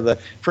future of the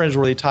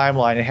Fringeworthy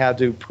timeline and had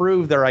to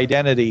prove their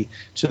identity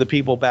to the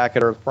people back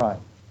at Earth Prime.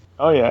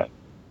 Oh, yeah.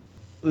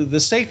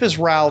 The safest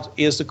route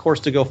is, of course,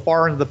 to go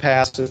far into the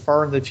past and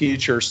far into the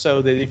future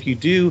so that if you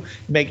do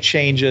make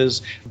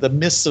changes, the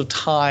mists of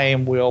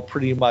time will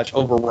pretty much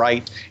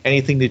overwrite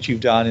anything that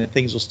you've done and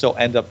things will still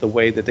end up the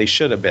way that they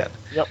should have been.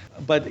 Yep.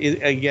 But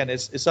again,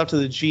 it's up to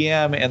the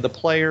GM and the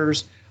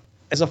players.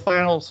 As a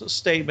final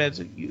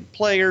statement,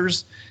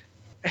 players,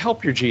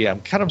 help your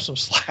GM, cut them some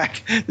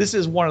slack. This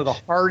is one of the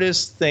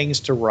hardest things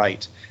to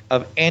write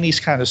of any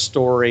kind of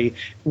story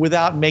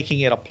without making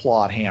it a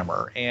plot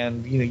hammer.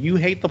 And you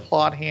hate the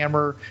plot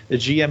hammer, the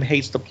GM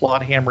hates the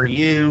plot hammer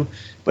you,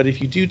 but if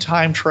you do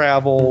time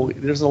travel,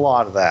 there's a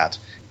lot of that.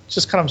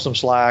 Just cut them some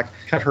slack,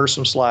 cut her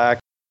some slack,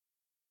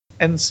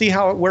 and see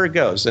where it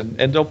goes.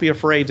 And don't be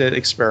afraid to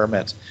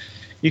experiment.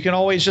 You can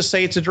always just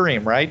say it's a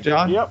dream, right,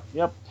 John?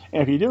 Yep.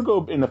 And if you do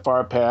go in the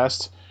far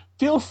past,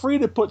 feel free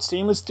to put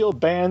stainless steel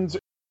bands,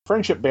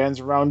 friendship bands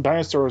around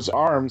dinosaurs'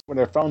 arms when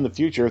they're found in the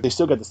future. They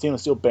still got the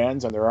stainless steel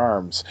bands on their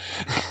arms.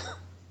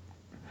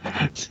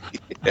 I'm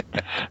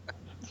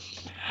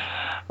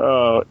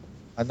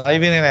not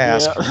even going to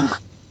ask. Yeah.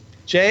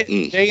 Jay,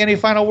 any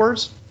final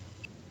words?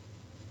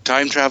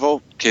 Time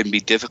travel can be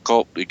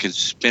difficult. It can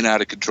spin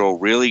out of control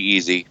really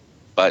easy,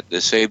 but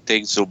the same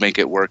things will make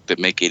it work that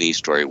make any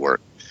story work.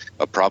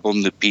 A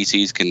problem that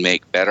PCs can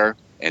make better,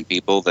 and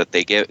people that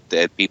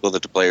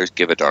the players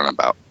give a darn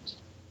about.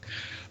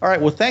 All right.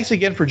 Well, thanks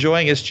again for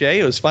joining us, Jay.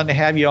 It was fun to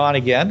have you on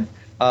again.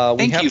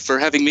 Thank you for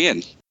having me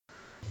in.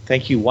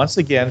 Thank you once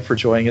again for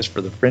joining us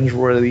for the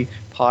Fringeworthy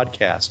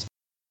podcast.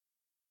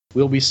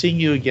 We'll be seeing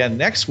you again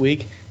next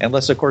week,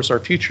 unless, of course, our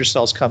future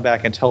selves come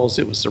back and tell us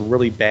it was a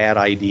really bad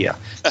idea.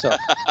 So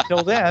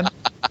until then.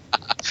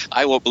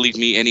 I won't believe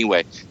me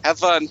anyway. Have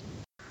fun.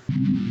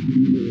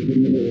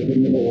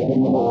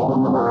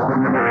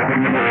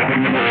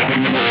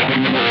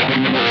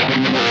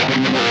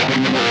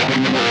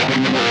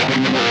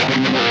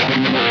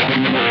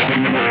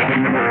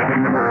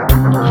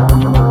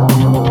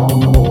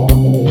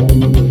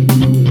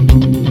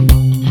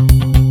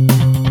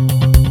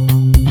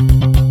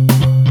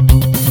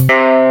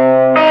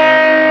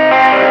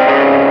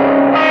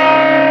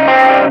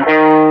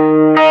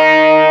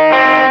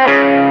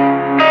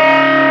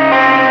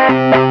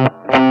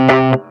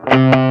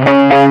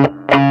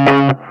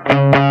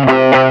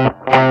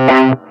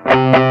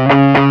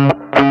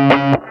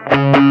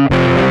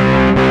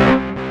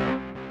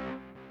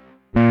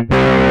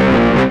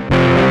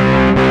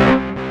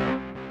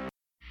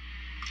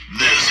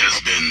 This has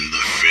been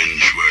the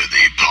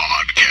Fringeworthy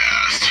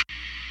Podcast.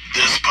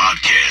 This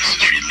podcast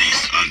is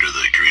released under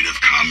the Creative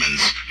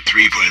Commons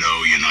 3.0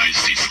 United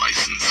States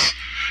license.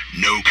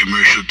 No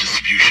commercial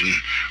distribution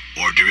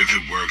or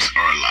derivative works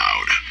are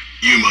allowed.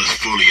 You must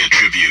fully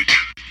attribute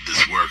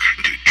this work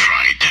to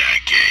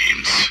TriTac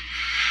Games.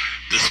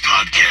 This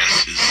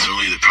podcast is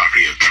solely the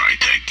property of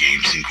TriTac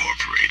Games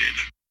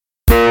Incorporated.